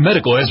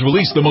 NutriMedical has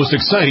released the most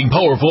exciting,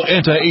 powerful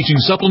anti-aging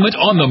supplement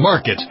on the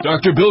market.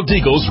 Dr. Bill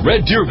Deagle's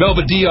Red Deer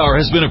Velvet DR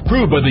has been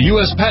approved by the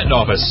U.S. Patent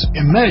Office.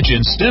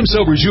 Imagine stem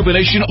cell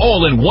rejuvenation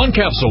all in one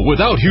capsule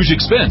without huge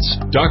expense.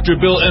 Dr.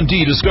 Bill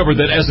MD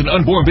discovered that as an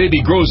unborn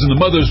baby grows in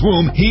the mother's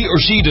womb, he or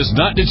she does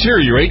not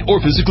deteriorate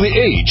or physically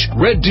age.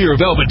 Red Deer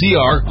Velvet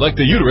DR, like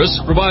the uterus,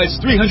 provides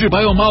 300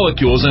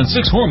 biomolecules and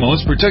 6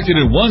 hormones protected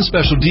in one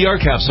special DR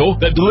capsule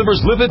that delivers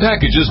lipid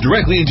packages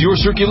directly into your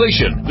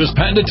circulation. This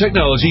patented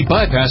technology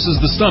bypasses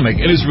the stomach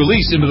and is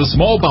released into the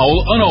small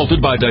bowel unaltered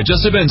by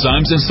digestive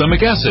enzymes and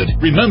stomach acid.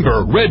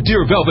 Remember Red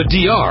Deer Velvet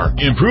DR.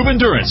 Improve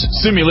endurance,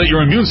 stimulate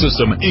your immune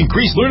system,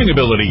 increase learning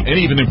ability, and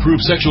even improve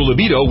sexual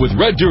libido with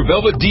Red Deer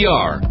Velvet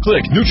DR.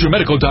 Click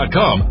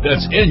NutriMedical.com.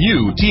 That's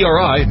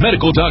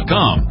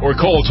NUTRIMEDICAL.com. Or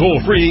call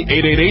toll-free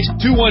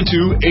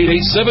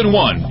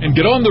 888-212-8871 and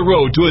get on the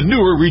road to a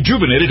newer,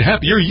 rejuvenated,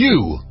 happier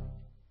you.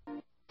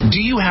 Do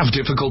you have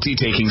difficulty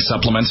taking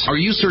supplements? Are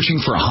you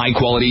searching for a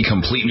high-quality,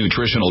 complete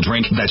nutritional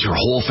drink that your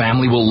whole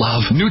family will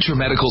love?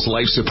 NutriMedical's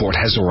Life Support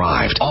has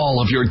arrived.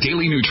 All of your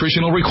daily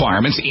nutritional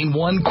requirements in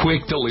one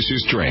quick,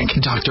 delicious drink.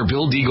 Dr.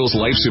 Bill Deagle's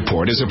Life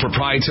Support is a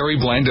proprietary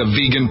blend of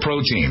vegan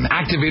protein,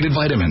 activated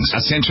vitamins,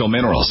 essential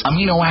minerals,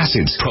 amino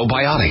acids,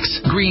 probiotics,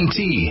 green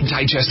tea,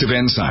 digestive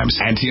enzymes,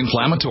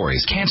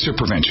 anti-inflammatories, cancer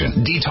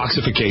prevention,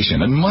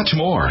 detoxification, and much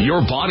more.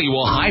 Your body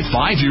will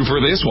high-five you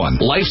for this one.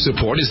 Life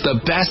Support is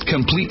the best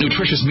complete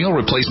nutritious meal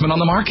replacement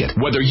on the market.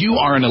 Whether you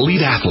are an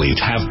elite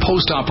athlete, have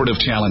post-operative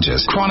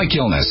challenges, chronic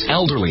illness,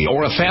 elderly,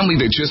 or a family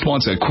that just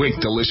wants a quick,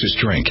 delicious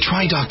drink,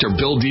 try Dr.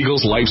 Bill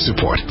Deagle's Life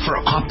Support for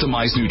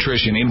optimized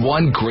nutrition in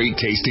one great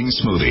tasting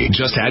smoothie.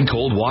 Just add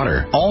cold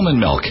water,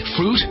 almond milk,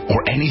 fruit,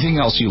 or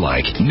anything else you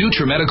like.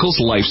 NutriMedical's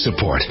Life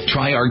Support.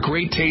 Try our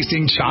great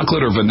tasting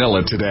chocolate or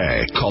vanilla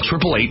today. Call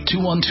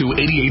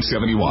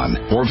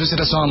 888-212-8871 or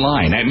visit us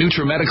online at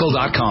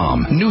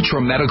NutriMedical.com.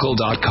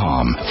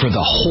 NutriMedical.com for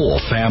the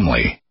whole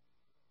family.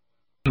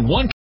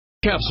 One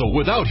capsule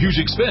without huge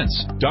expense.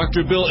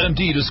 Dr. Bill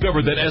MD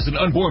discovered that as an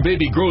unborn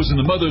baby grows in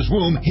the mother's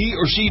womb, he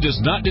or she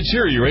does not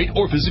deteriorate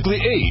or physically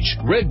age.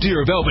 Red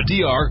Deer Velvet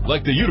DR,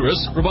 like the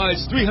uterus,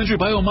 provides 300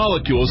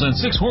 biomolecules and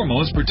 6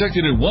 hormones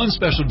protected in one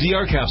special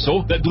DR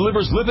capsule that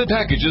delivers lipid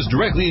packages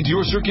directly into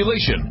your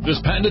circulation.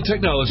 This patented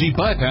technology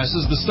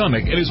bypasses the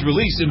stomach and is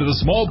released into the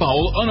small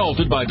bowel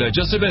unaltered by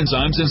digestive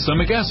enzymes and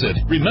stomach acid.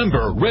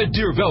 Remember Red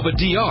Deer Velvet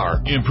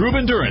DR. Improve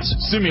endurance,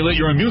 stimulate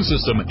your immune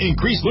system,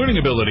 increase learning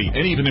ability,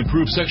 and even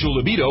improve sexual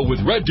libido with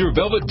Red Deer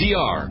Velvet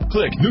DR.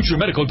 Click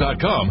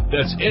NutriMedical.com.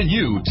 That's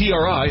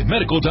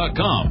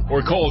NUTRIMEDICAL.com.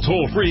 Or call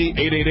toll-free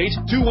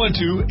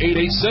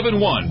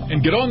 888-212-8871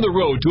 and get on the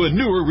road to a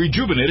newer,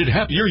 rejuvenated,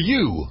 happier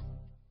you.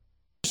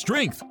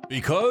 Strength,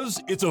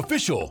 because it's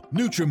official.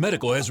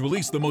 NutriMedical has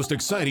released the most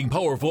exciting,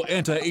 powerful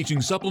anti-aging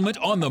supplement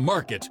on the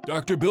market.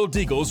 Dr. Bill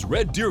Deagle's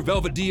Red Deer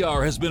Velvet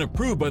DR has been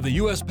approved by the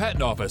U.S.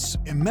 Patent Office.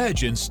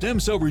 Imagine stem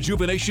cell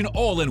rejuvenation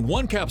all in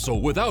one capsule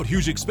without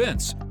huge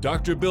expense.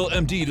 Dr. Bill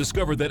MD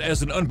discovered that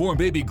as an unborn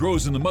baby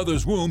grows in the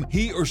mother's womb,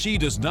 he or she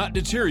does not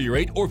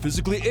deteriorate or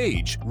physically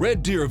age.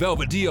 Red Deer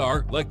Velvet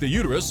DR, like the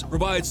uterus,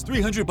 provides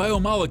 300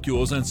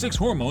 biomolecules and 6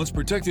 hormones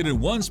protected in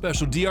one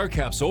special DR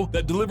capsule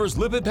that delivers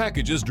lipid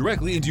packages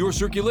directly into your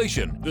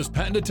circulation. This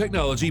patented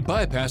technology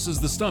bypasses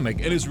the stomach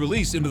and is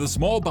released into the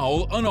small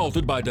bowel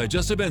unaltered by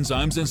digestive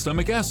enzymes and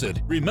stomach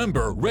acid.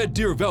 Remember Red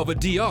Deer Velvet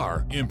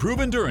DR.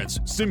 Improve endurance,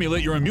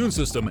 stimulate your immune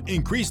system,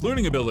 increase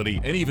learning ability,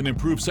 and even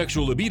improve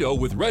sexual libido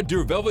with Red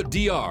Deer Velvet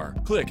DR.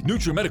 Click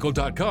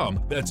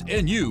NutriMedical.com. That's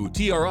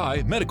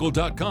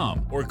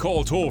NUTRIMEDICAL.com. Or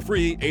call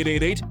toll-free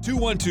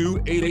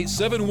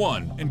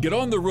 888-212-8871 and get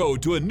on the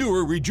road to a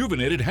newer,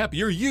 rejuvenated,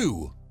 happier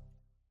you.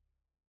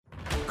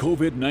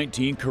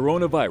 COVID-19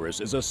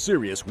 coronavirus is a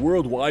serious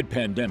worldwide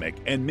pandemic,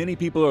 and many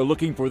people are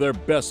looking for their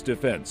best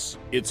defense.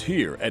 It's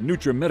here at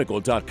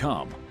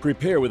NutriMedical.com.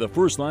 Prepare with a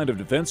first line of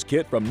defense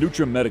kit from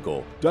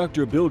NutriMedical.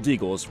 Dr. Bill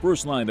Deagle's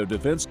first line of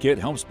defense kit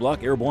helps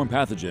block airborne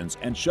pathogens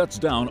and shuts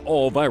down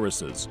all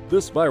viruses.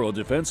 This viral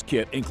defense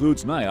kit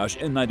includes NIOSH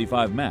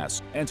N95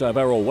 mask,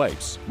 antiviral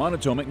wipes,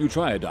 monatomic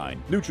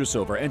nutriodine,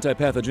 NutriSilver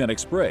antipathogenic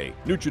spray,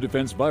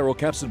 NutriDefense viral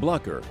capsid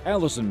blocker,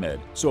 AllicinMed,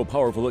 so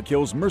powerful it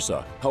kills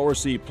MRSA, Power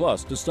C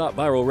Plus to stop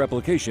viral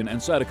replication and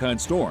cytokine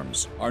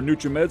storms. Our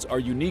NutriMeds are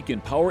unique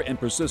in power and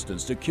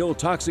persistence to kill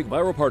toxic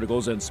viral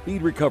particles and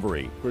speed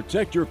recovery.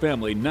 Protect your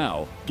family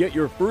now. Get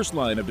your first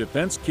line of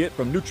defense kit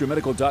from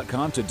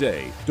NutriMedical.com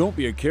today. Don't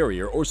be a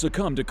carrier or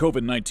succumb to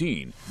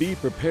COVID-19. Be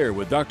prepared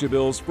with Dr.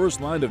 Bill's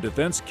first line of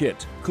defense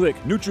kit. Click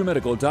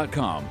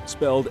NutriMedical.com,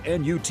 spelled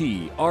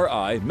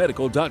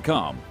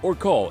NUTRIMEDICAL.com, or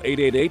call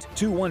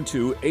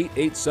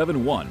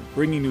 888-212-8871,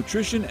 bringing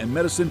nutrition and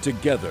medicine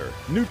together.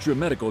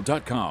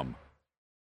 NutriMedical.com.